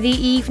time of the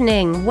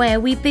evening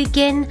where we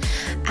begin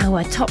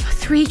our top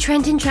 3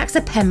 trending tracks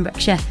of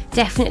Pembrokeshire.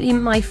 Definitely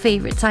my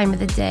favourite time of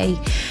the day.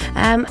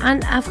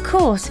 And of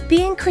course,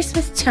 being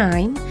Christmas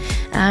time,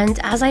 and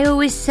as I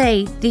always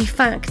say, the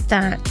fact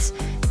that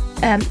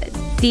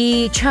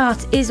the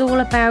chart is all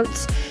about...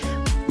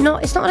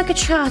 it's not like a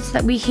chart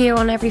that we hear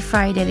on every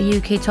Friday, the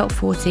UK Top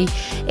 40.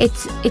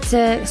 It's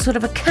a sort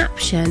of a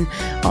caption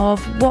of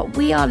what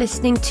we are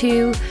listening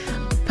to,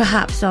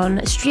 perhaps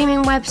on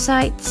streaming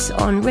websites,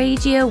 on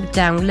radio,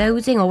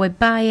 downloading, or we're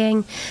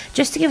buying,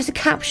 just to give us a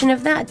caption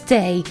of that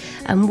day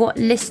and what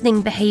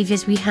listening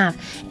behaviours we have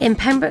in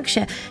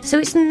Pembrokeshire. So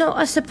it's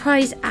not a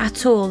surprise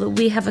at all that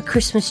we have a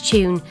Christmas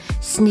tune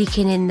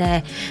sneaking in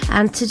there.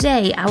 And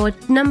today our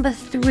number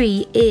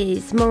 3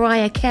 is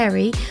Mariah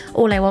Carey,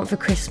 All I Want for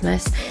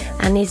Christmas,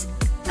 and is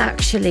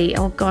actually,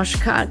 oh gosh,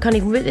 can't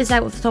even rip this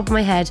out off the top of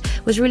my head,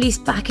 was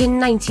released back in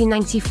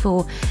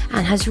 1994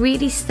 and has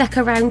really stuck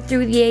around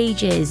through the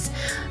ages.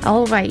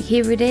 Alright,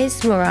 here it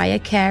is, Mariah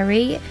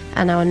Carey,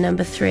 and our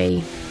number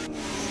 3.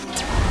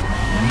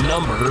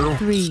 Number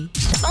 3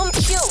 on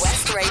Pure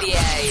West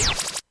Radio.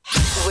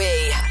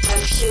 We are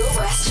Pure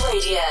West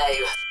Radio.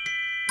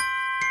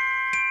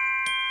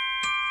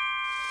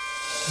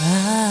 I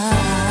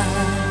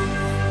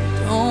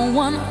don't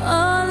want a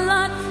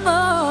lot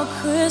for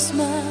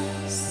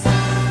Christmas.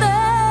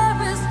 There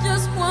is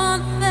just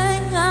one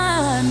thing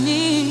I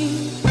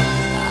need.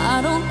 I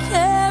don't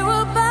care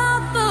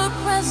about the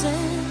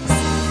presents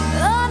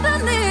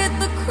underneath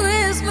the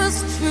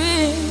Christmas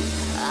tree.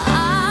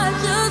 I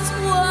just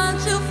want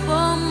you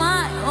for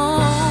my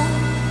own,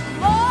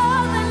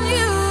 more than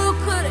you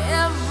could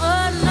ever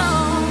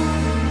know.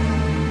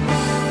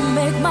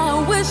 Make my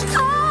wish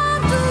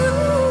come true.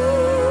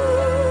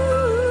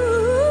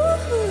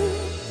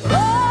 All I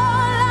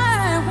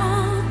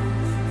want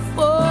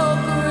for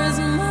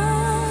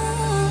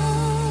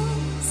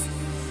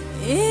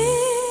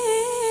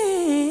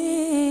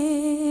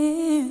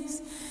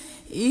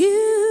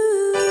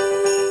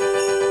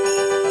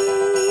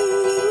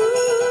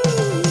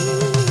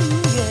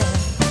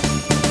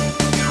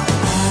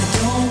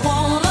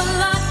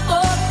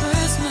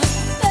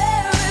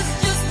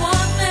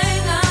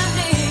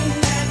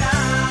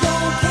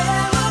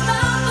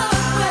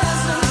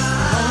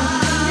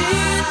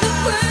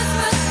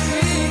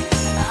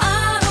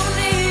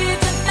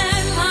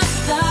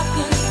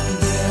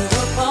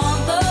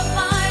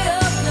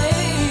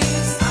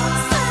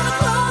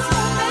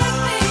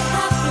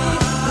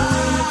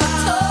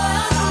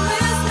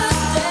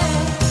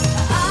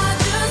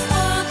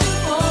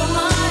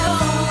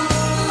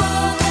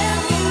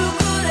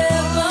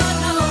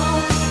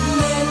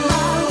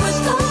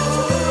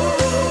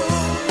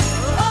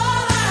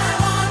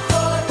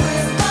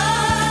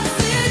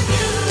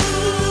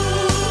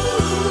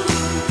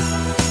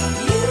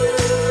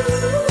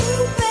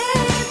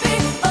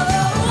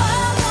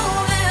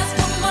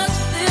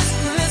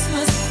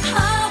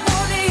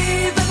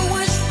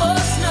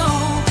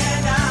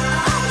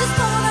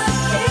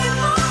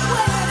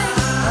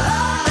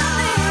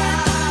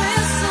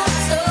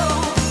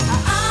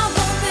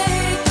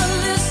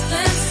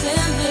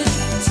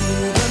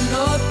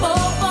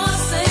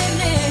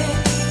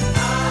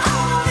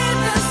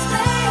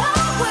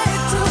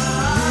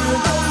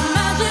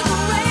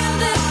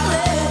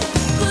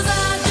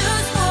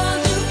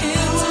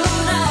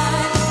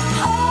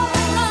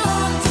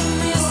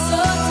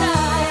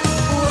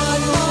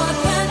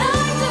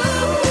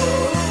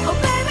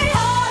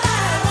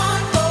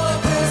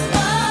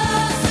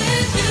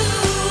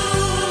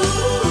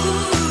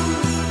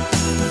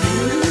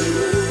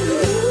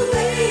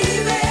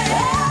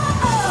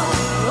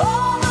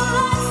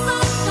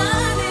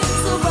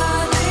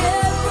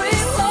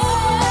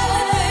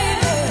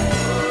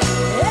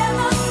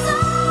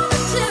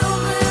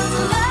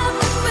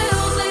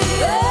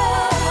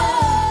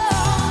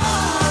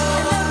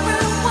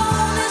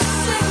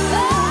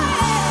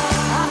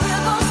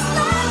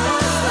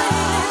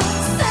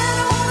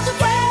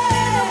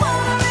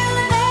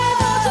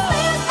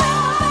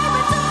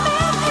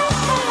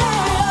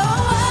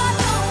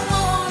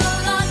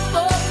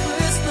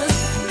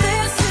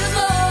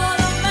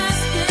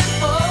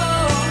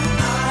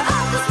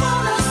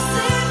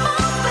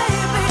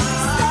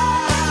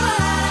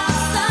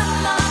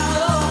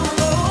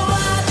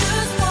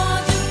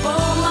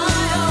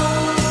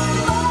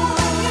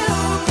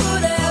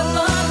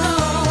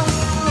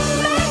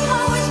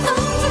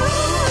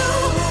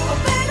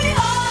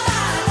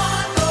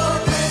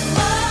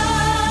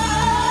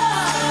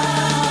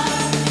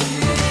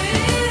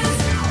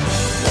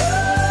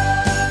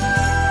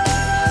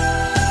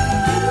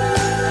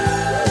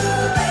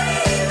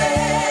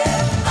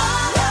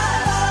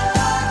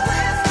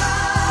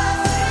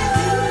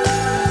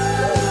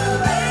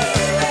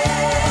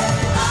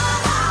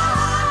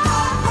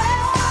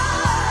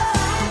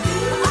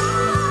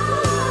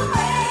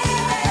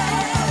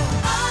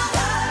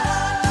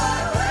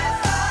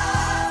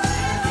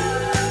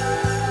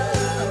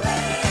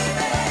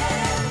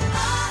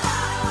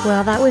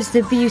Well, that was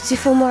the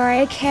beautiful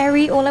Mariah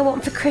Carey, All I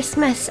Want for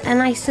Christmas,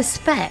 and I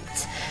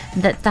suspect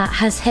that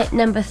has hit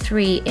number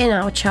 3 in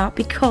our chart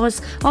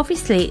because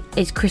obviously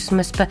it's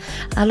Christmas, but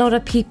a lot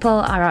of people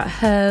are at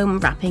home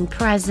wrapping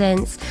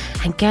presents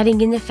and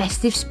getting in the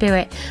festive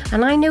spirit,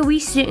 and I know we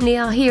certainly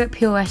are here at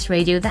Pure West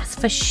Radio, that's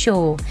for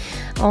sure.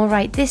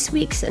 Alright, this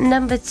week's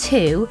number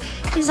 2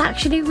 is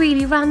actually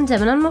really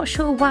random, and I'm not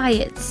sure why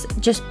it's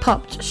just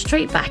popped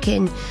straight back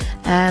in,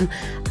 and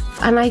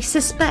I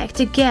suspect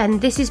again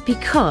this is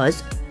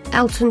because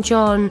Elton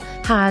John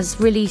has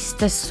released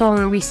a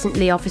song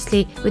recently,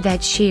 obviously with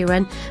Ed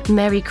Sheeran,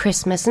 Merry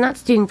Christmas, and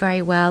that's doing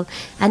very well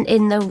and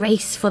in the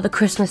race for the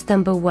Christmas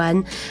number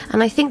 1.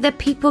 And I think that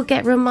people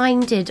get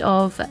reminded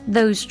of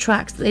those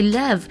tracks that they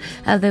love,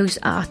 those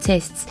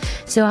artists.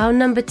 So our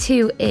number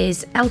 2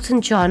 is Elton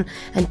John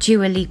and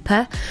Dua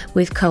Lipa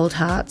with Cold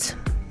Heart.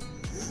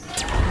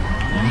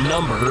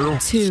 Number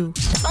 2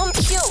 on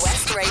Pure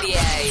West Radio.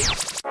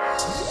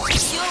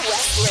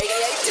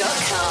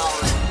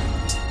 PureWestRadio.com.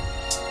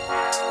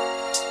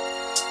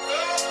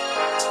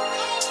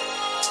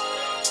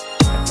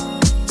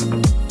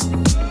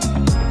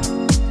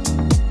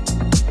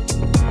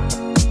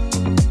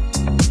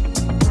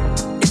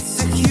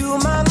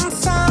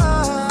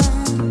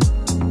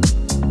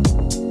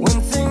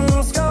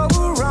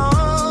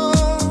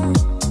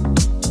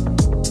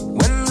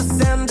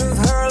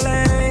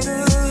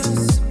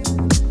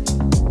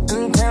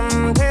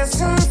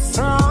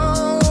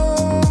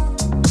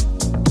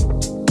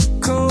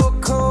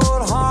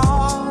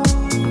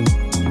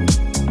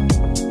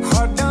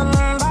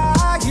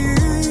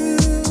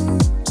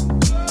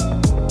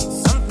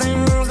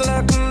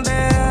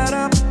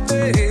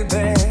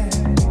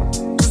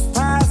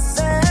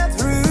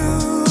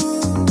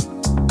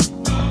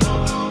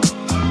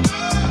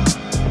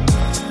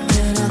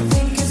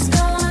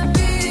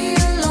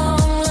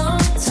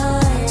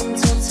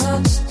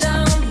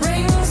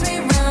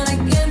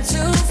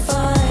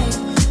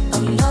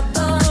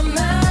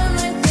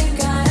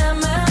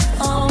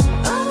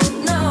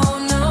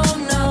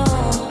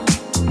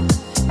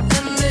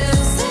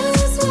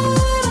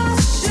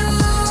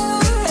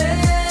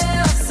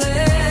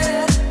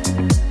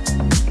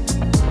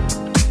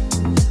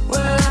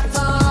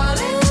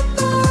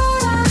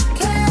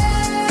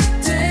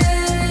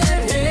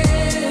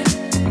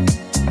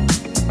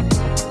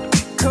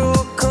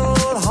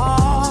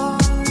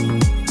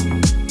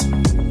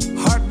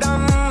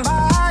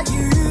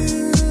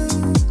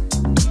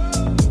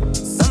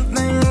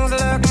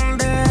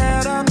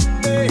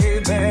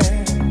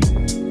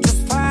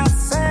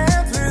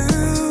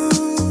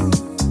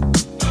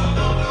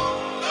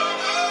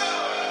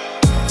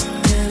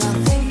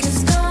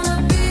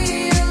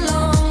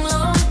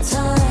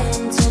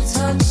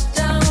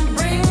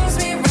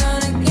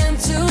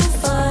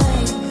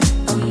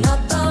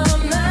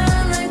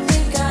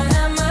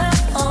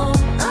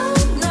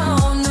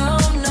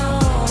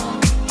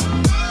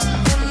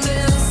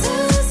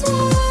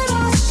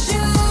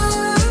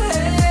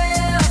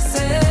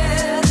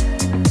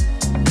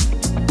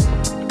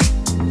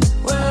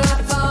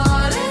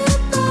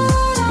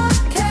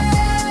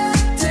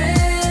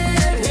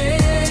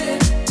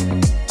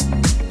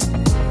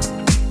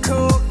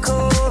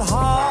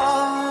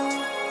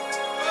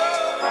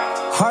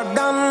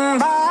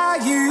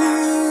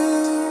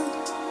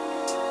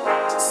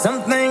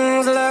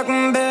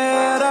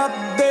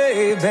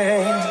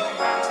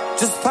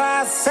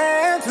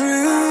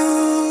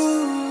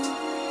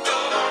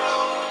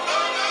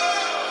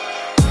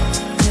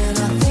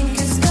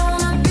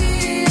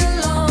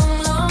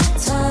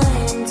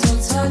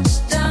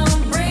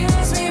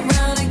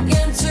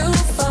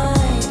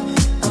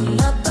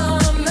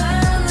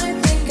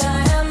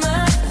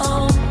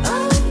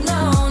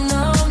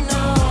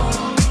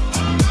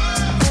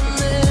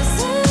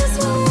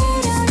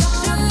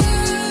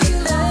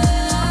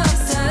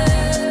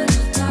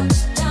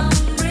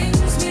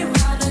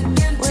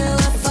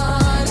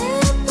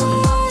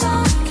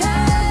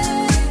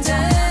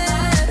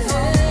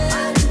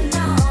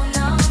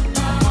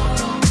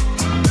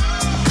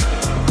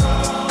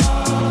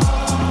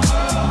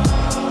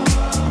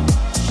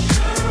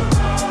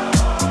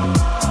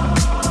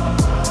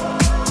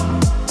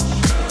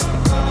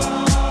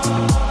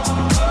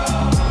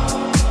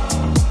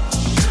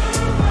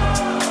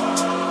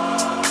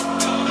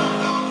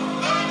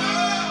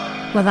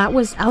 Well, that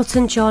was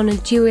Elton John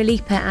and Dua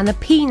Lipa and a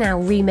P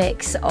Now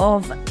remix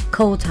of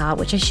Cold Heart,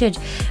 which I should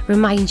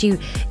remind you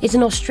is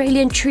an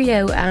Australian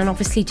trio and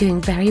obviously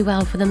doing very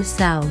well for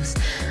themselves.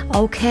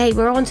 Okay,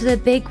 we're on to the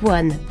big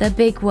one,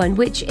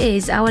 which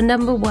is our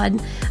number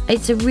 1.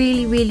 It's a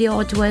really, really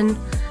odd one,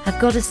 I've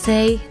got to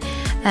say.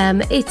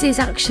 It is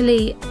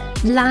actually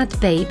Lad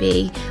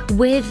Baby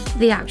with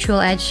the actual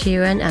Ed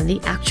Sheeran and the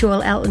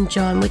actual Elton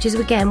John, which is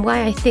again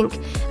why I think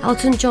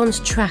Elton John's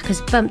track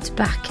has bumped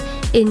back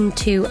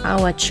into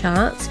our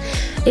chart.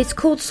 It's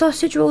called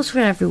Sausage Rolls for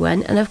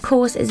Everyone, and of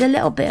course is a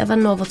little bit of a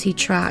novelty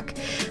track,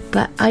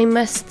 but I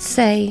must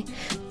say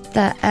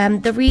that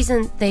the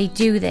reason they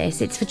do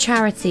this, it's for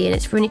charity, and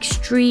it's for an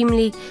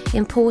extremely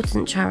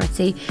important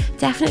charity,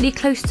 definitely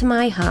close to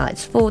my heart.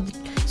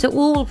 So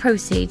all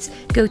proceeds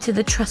go to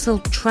the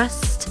Trussell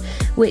Trust,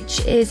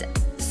 which is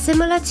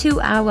similar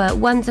to our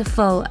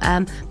wonderful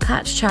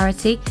Patch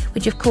charity,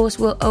 which of course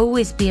will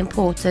always be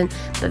important,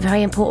 but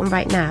very important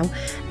right now.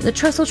 The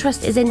Trussell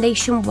Trust is a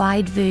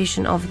nationwide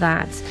version of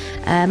that,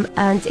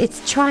 and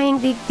it's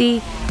trying,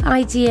 the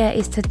idea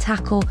is to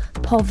tackle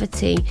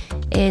poverty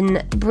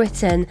in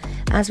Britain,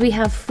 as we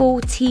have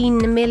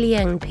 14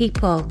 million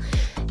people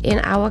in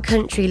our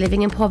country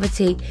living in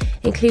poverty,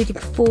 including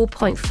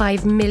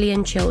 4.5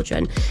 million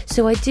children.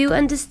 So I do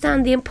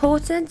understand the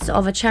importance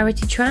of a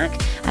charity track,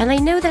 and I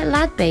know that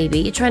Lad Baby,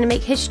 you're trying to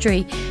make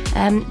history.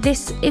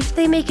 If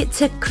they make it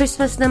to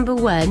Christmas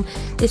 #1,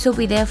 this will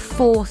be their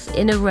 4th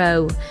in a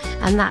row,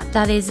 and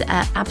that is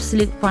an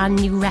absolute brand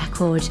new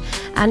record.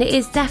 And it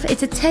is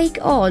it's a take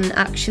on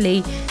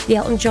actually the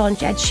Elton John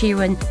Ed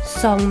Sheeran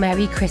song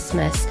Merry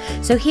Christmas.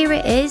 So here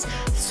it is,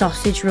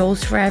 Sausage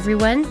Rolls for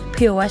Everyone,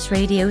 Pure West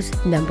Radio's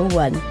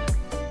 #1.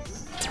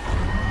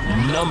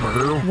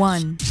 Number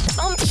 1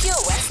 on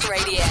Pure West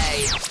Radio.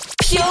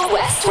 Pure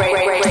West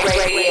Radio.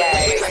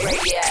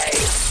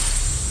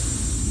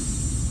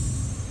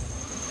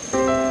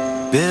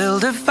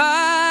 Build a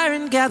fire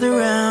and gather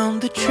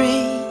round the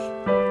tree.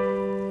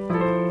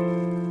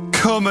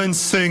 Come and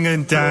sing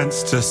and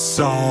dance to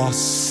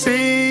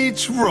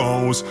Sausage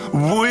Rolls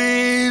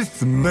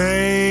with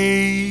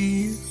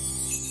me.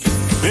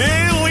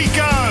 Here we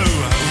go.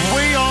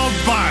 We are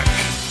back,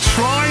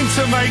 trying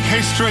to make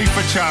history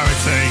for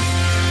charity.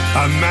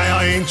 And may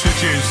I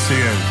introduce to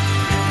you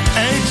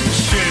Ed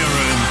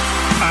Sheeran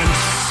and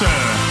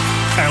Sir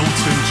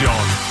Elton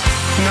John.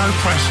 No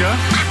pressure.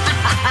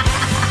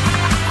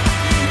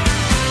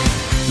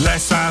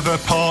 Let's have a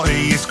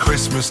party, it's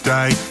Christmas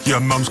Day.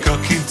 Your mum's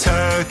cooking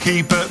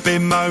turkey but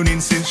been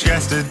moaning since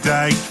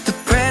yesterday. The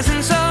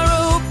presents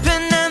are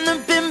open and the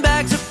bin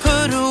bags are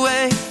put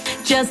away,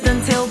 just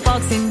until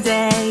Boxing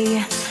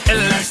Day.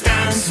 Let's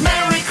dance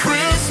Merry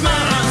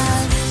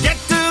Christmas. Get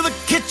to the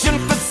kitchen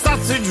for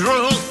sausage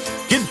rolls.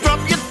 Kids, drop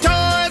your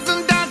toys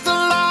and dance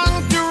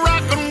along to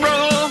rock and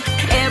roll.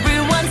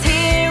 Everyone's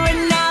here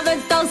and now the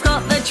dog's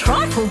got the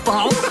trifle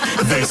bowl.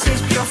 This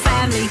is pure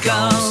family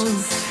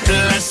goals.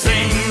 Let's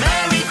sing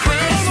Merry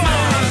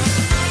Christmas.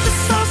 The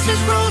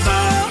sausage rolls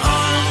are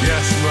on.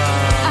 Yes,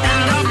 ma'am.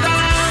 And our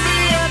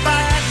family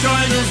back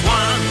join as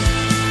one.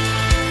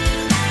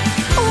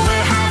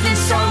 We're having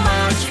so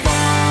much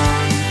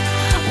fun.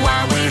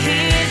 While we're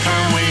here,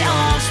 can we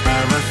all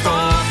spare a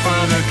thought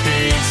for the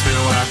kids who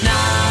have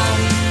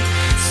none?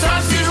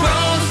 Sausage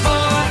rolls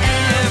for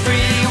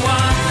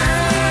everyone.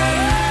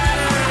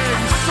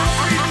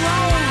 Sausage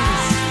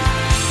rolls.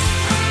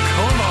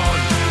 Come on.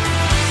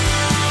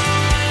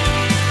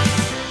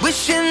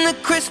 Wishing that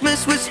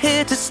Christmas was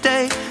here to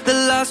stay. The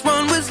last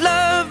one was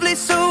lovely,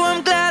 so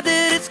I'm glad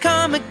that it's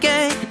come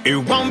again. It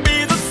won't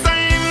be the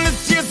same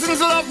this year since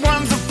loved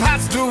ones have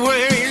passed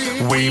away.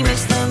 We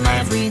miss them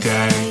every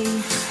day.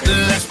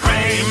 Let's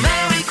pray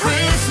Merry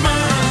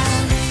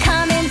Christmas.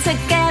 Coming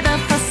together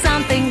for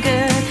something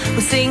good.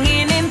 We're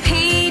singing in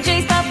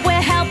PJs, but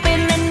we're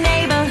helping the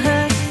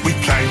neighborhood. We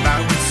came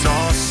back with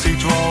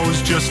sausage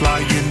rolls just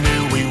like you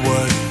knew we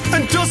would.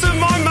 And doesn't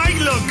my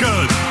mate look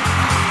good?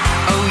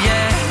 Oh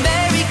yeah,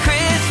 Merry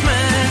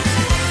Christmas.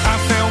 I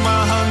feel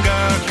my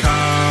hunger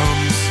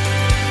comes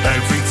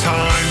every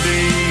time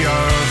the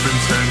oven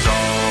turns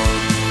on.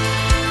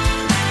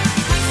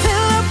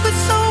 Fill up with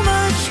so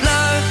much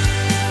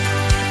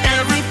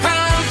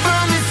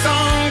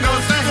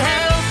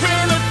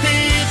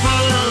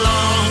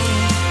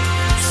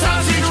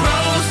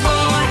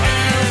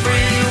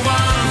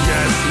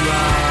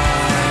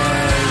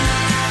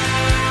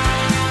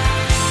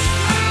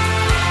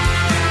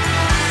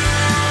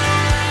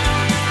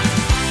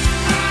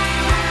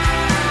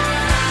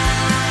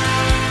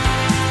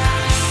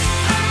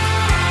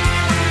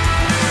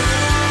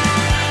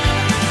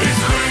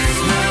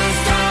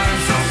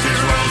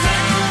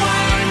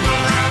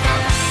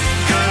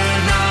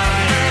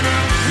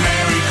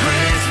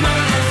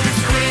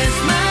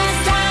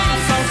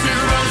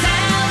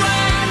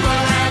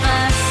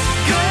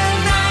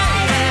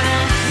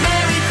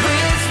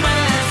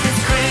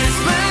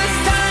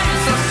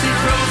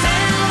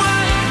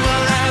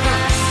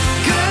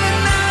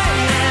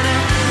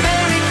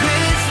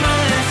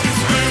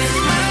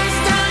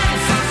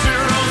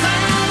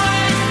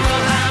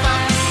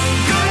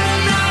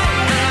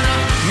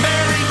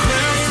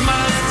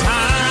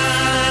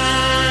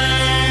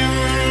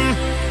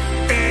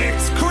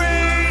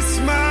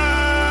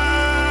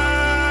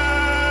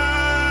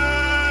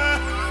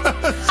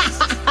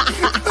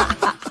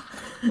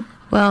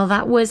Well,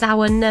 that was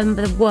our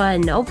number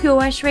one on Pure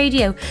West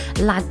Radio.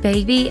 Lad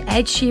Baby,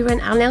 Ed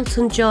Sheeran and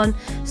Elton John,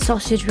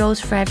 Sausage Rolls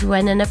for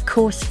Everyone, and of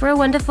course for a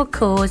wonderful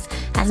cause,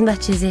 as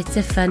much as it's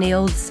a funny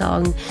old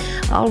song.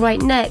 All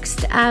right,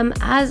 next,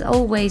 as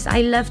always,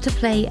 I love to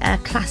play a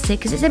classic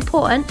because it's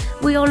important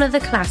we honour the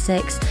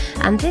classics,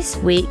 and this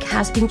week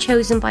has been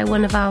chosen by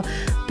one of our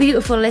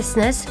beautiful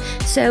listeners.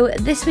 So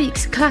this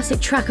week's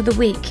classic track of the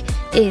week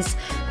is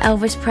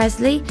Elvis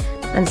Presley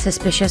and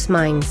Suspicious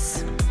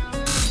Minds.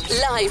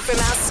 Live from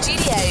our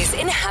studios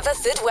in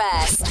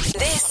Haverfordwest,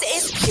 this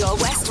is Pure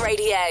West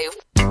Radio.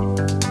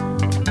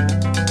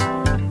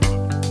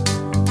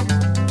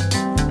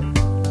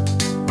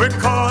 We're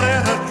caught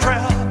in a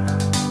trap.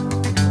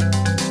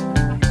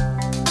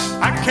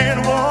 I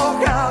can't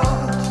walk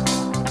out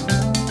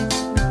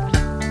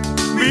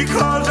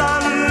because I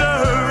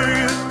love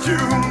you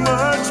too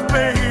much,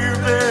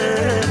 baby.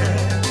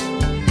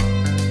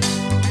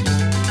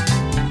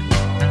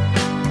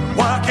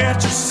 Why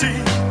can't you see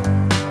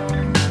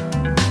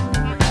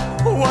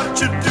what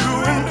you're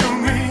doing to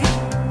me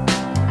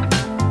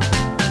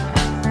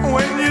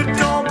when you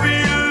don't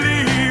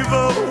believe a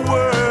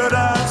word I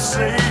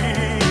say?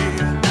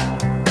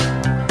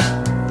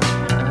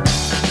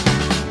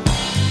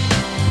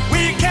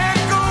 We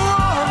can't go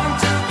on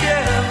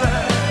together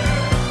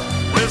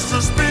with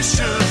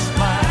suspicious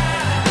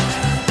minds,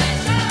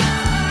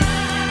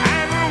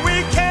 and we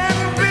can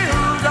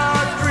build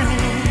our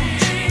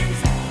dreams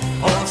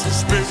on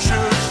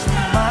suspicious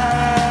minds.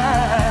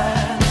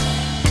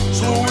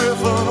 So if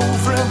an old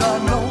friend I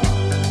know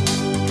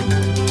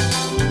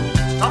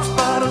stops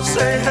by to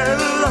say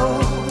hello,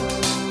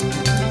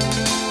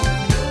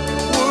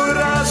 would I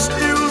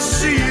still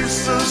see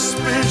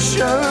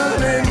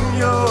suspicion in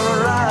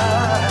your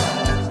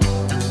eyes?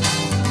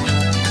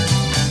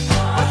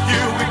 But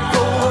here we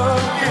go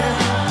again,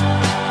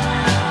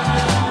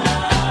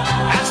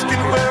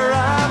 asking where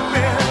I've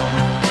been.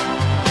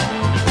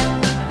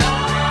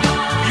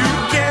 You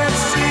can't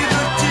see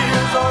the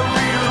tears are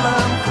real,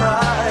 I'm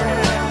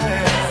crying.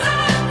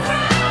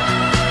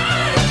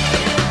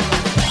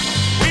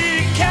 We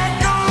can't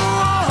go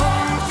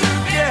on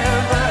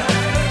together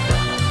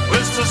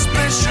with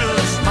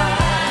suspicious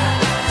minds,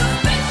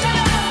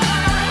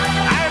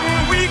 and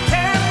we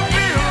can't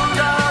build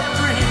our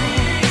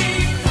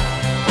dreams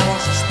on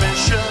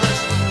suspicious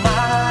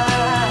minds.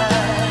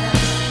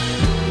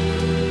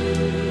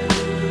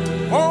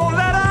 Won't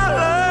let our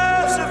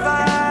love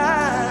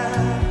survive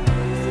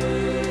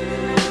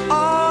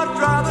or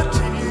dry the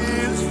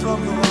tears from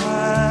your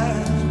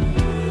eyes.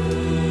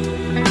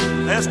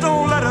 Let's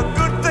don't let a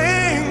good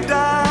thing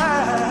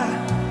die.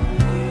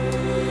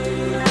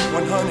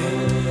 When, honey,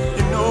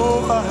 you know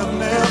I have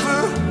never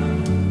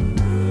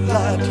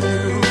lied to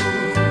you.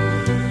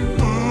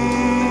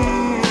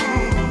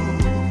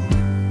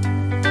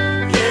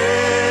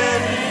 Yeah,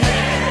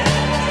 yeah.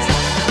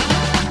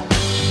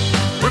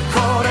 We're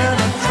caught in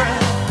a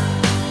trap.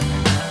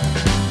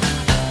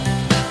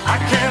 I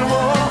can't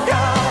walk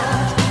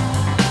out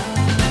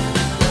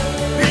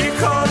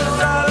because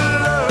I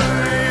love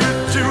you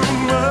too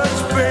much,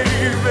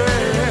 baby.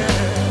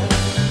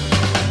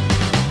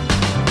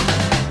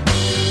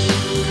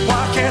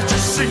 Why can't you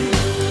see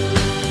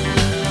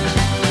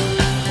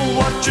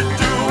what you're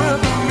doing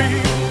to me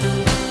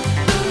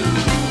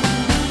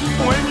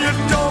when you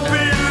don't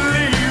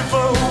believe a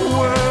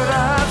word I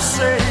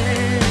say?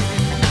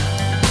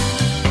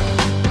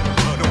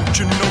 Don't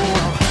you know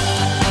I'm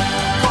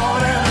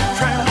caught in a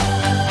trap?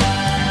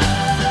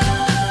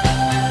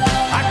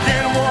 I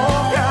can't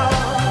walk out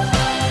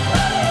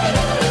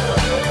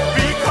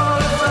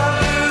because I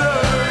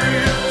love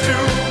you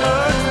too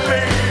much,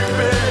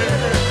 baby.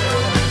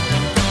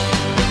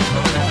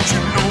 Don't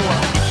you know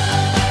I'm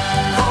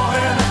caught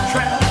in a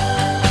trap?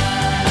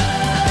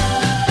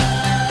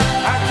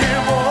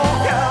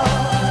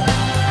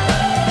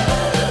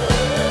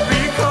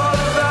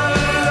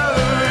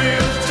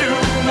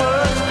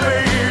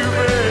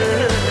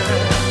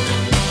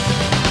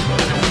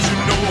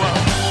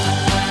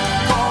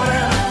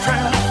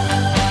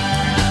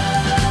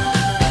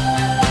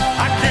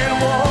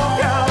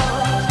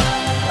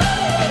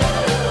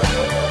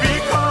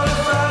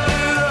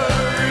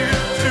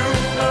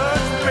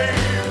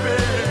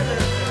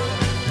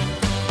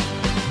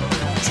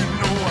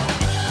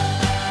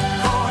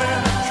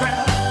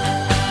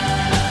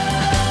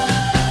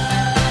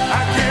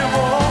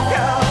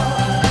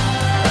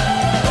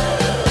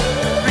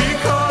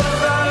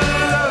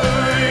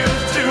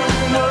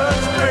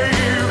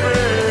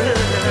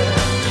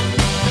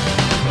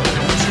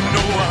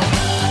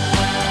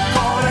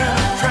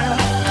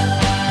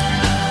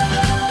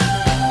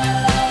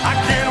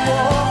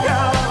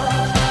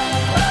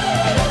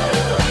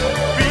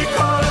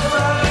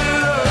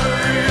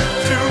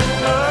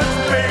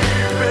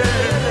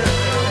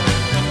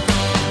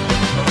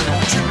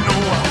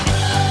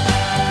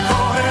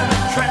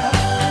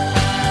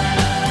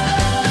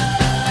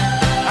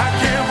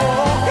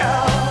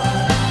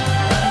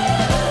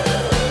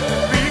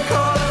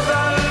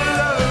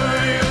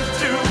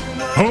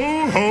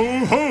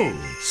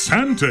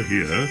 Santa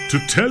here to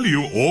tell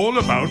you all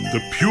about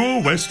the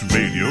Pure West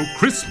Radio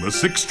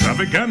Christmas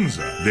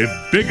Extravaganza, their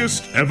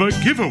biggest ever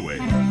giveaway,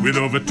 with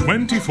over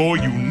 24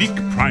 unique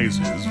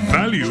prizes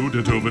valued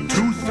at over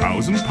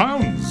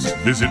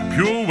 £2,000. Visit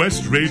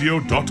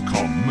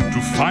purewestradio.com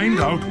to find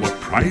out what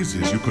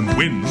prizes you can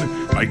win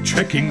by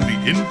checking the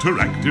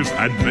interactive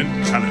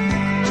Advent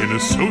calendar in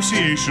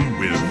association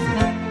with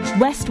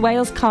West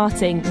Wales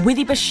Karting,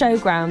 Withybush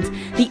Showground,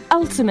 the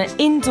ultimate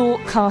indoor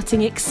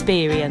karting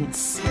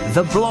experience.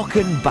 The Block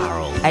and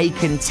Barrel, a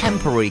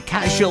contemporary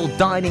casual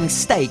dining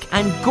steak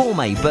and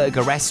gourmet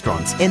burger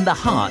restaurant in the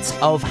heart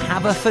of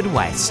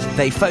Haverfordwest.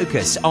 They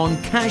focus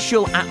on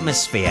casual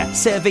atmosphere,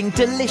 serving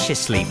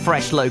deliciously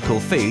fresh local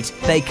food.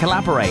 They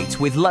collaborate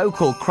with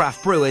local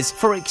craft brewers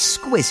for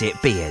exquisite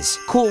beers.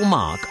 Call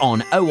Mark on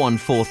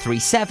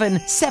 01437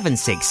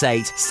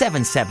 768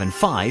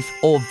 775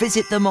 or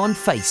visit them on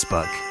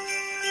Facebook.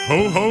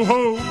 Ho, ho,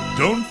 ho!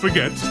 Don't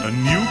forget, a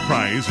new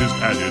prize is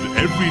added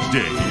every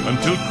day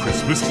until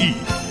Christmas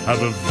Eve.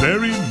 Have a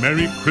very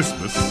Merry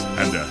Christmas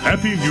and a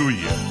Happy New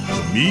Year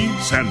from me,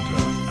 Santa,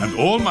 and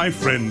all my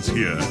friends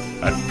here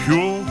at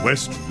Pure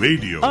West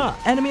Radio. Ah,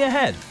 enemy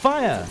ahead.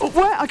 Fire. Oh,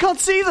 where? I can't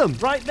see them.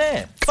 Right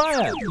there.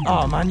 Fire.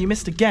 Oh, man, you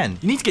missed again.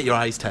 You need to get your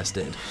eyes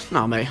tested.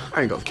 Nah, mate,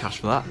 I ain't got the cash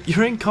for that.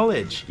 You're in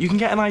college. You can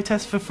get an eye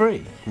test for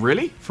free.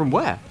 Really? From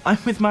where? I'm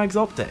with Mags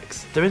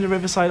Optics. They're in the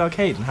Riverside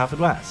Arcade in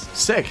Haverfordwest.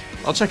 Sick.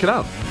 I'll check it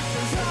out.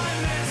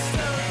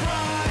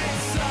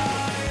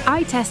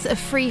 Eye tests are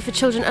free for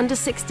children under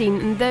 16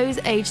 and those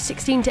aged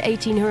 16 to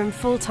 18 who are in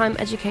full-time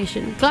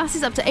education.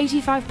 Glasses up to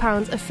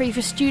 £85 are free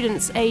for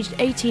students aged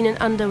 18 and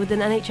under with an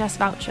NHS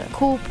voucher.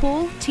 Call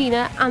Paul,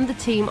 Tina and the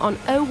team on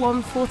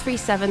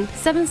 01437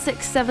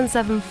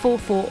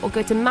 767744 or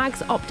go to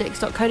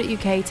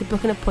magsoptics.co.uk to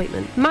book an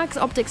appointment. Mags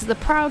Optics are the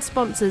proud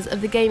sponsors of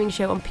the gaming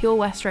show on Pure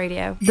West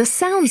Radio. The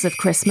sounds of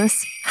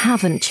Christmas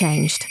haven't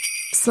changed.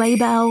 Sleigh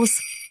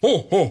bells,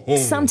 ho, ho, ho.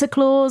 Santa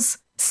Claus,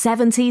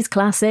 70s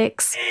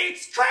classics.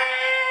 It's Christmas!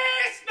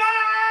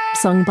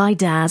 Sung by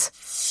Dad.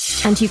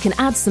 And you can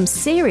add some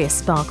serious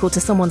sparkle to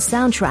someone's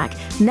soundtrack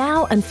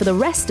now and for the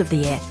rest of the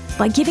year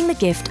by giving the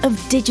gift of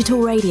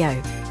digital radio.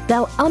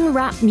 They'll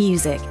unwrap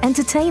music,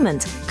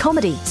 entertainment,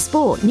 comedy,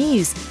 sport,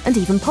 news, and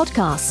even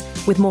podcasts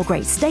with more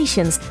great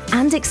stations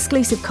and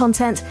exclusive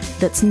content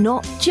that's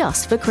not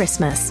just for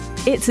Christmas.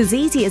 It's as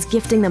easy as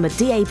gifting them a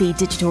DAB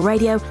digital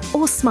radio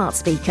or smart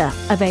speaker,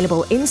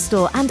 available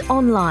in-store and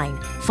online.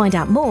 Find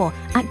out more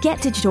at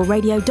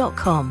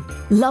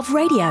getdigitalradio.com. Love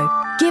radio.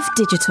 Give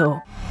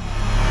digital.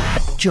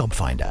 Job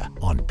Finder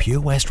on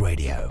Pure West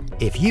Radio.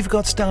 If you've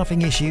got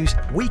staffing issues,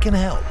 we can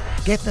help.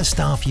 Get the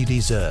staff you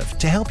deserve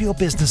to help your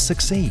business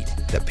succeed.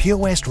 The Pure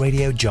West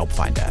Radio Job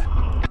Finder.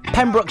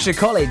 Pembrokeshire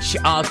College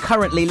are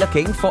currently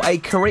looking for a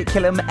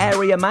curriculum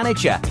area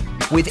manager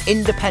with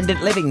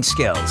independent living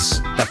skills.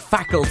 The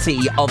Faculty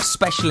of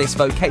Specialist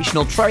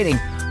Vocational Training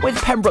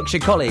with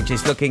Pembrokeshire College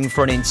is looking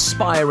for an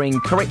inspiring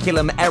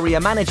curriculum area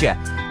manager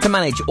to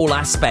manage all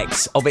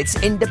aspects of its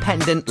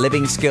independent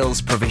living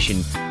skills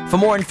provision. For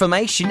more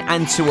information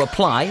and to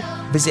apply,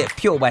 visit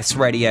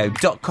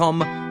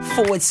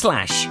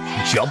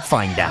purewestradio.com/job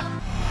finder.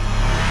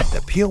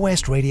 The Pure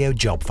West Radio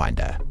Job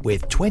Finder,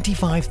 with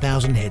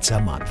 25,000 hits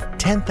a month,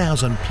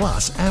 10,000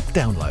 plus app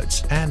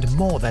downloads, and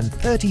more than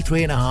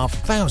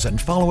 33,500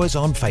 followers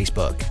on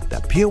Facebook. The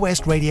Pure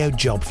West Radio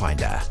Job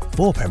Finder,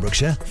 for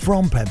Pembrokeshire,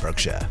 from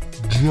Pembrokeshire.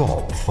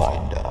 Job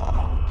Finder.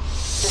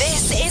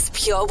 This is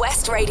Pure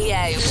West Radio,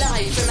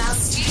 live from our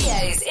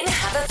studios in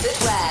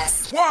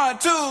Haverfordwest. 1,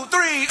 2,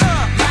 3,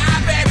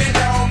 My baby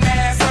don't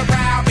mess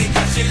around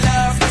because she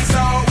loves me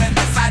so, and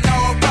this I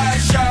know for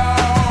sure.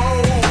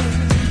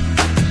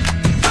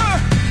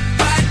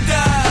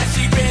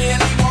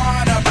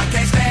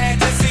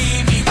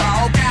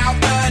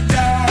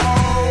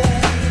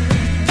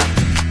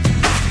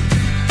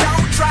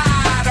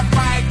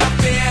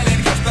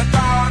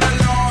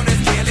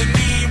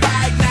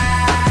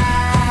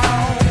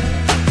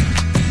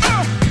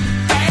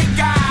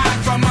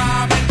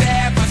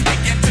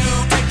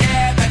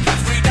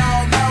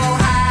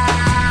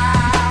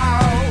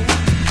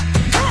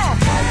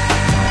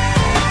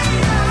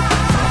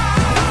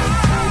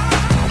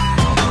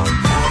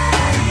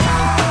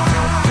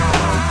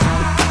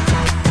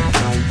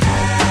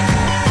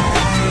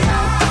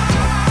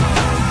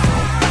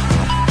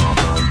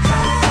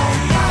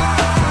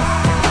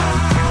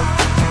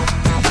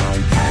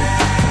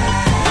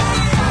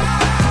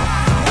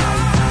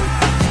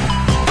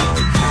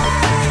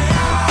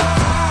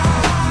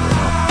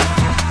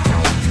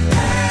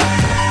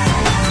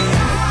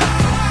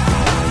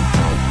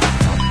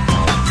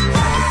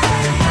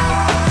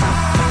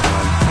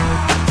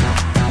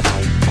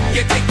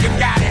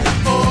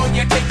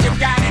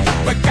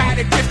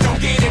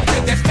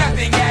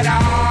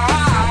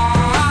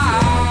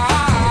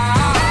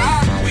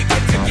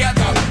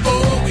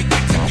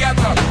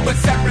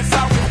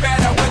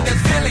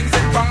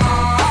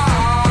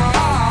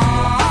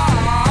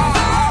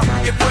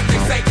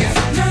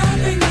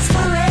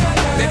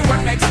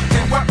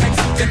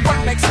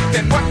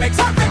 Then what makes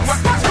it?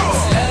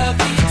 Love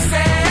the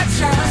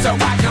exception.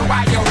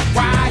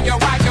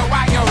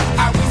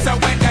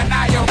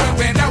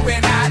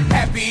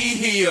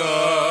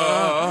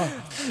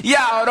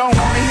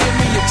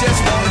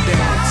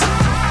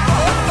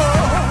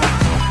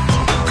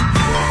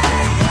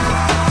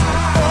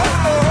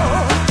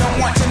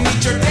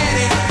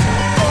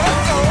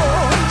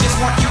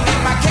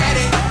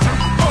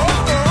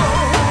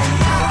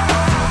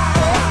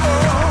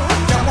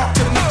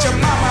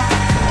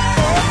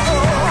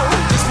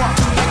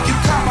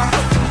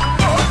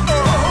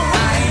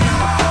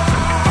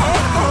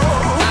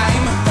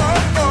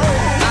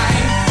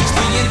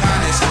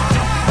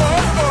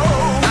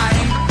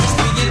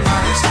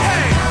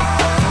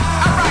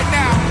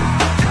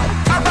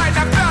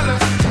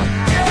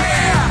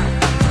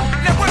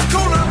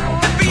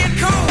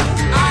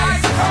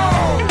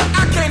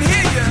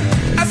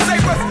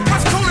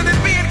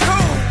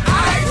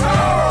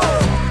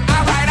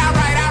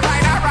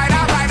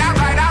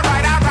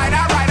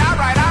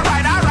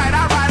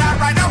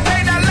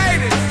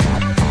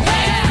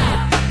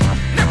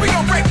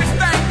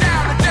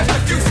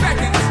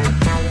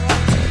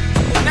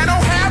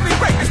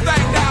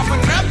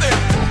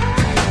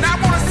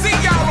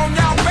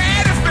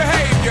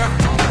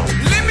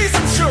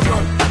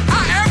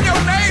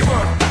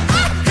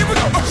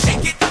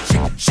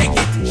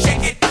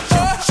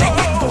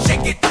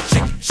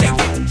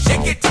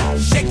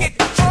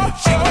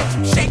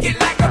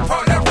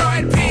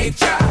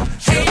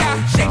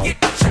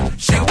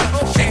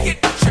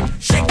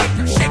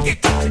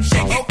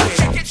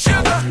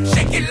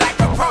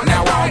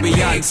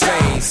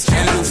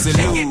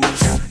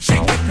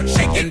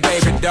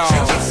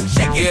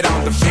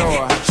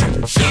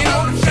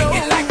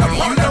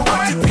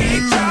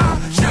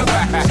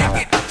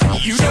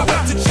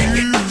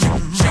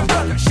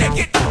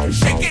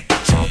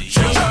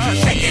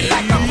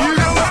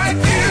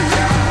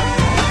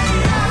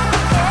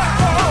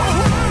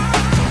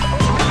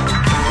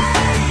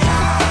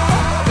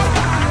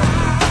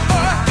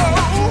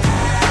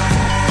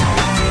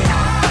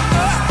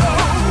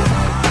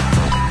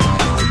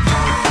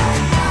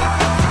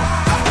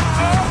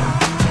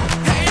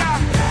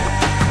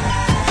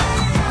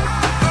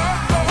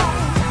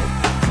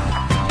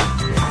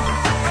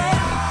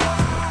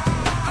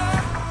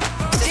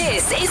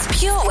 is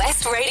Pure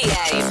West Radio.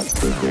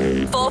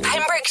 For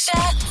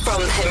Pembrokeshire,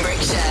 from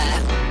Pembrokeshire.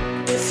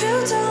 If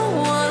you don't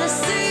wanna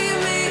see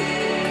me,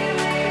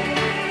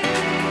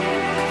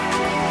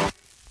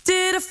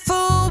 did a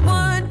full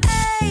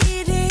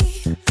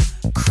 180,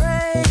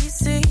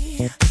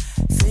 crazy,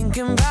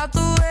 thinking about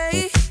the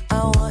way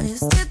I was.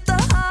 Did the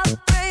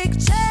heartbreak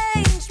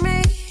change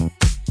me?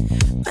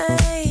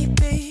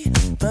 Maybe,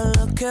 but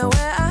look at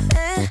where I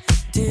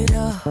ended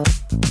up.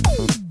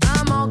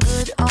 I'm all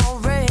good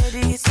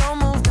already, so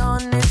moved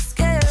on, it's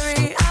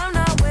scary. I'm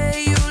not where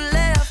you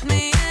left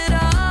me at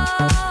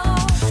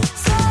all.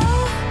 So,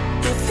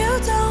 if you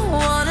don't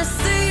wanna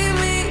see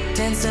me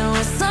dancing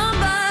with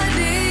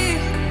somebody,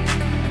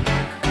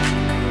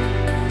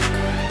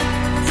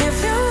 if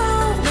you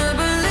wanna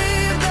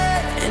believe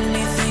that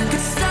anything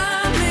could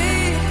stop me,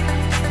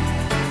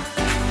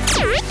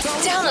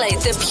 Download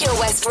the Pure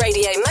West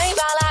Radio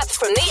mobile app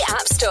from the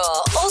App Store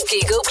or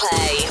Google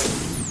Play.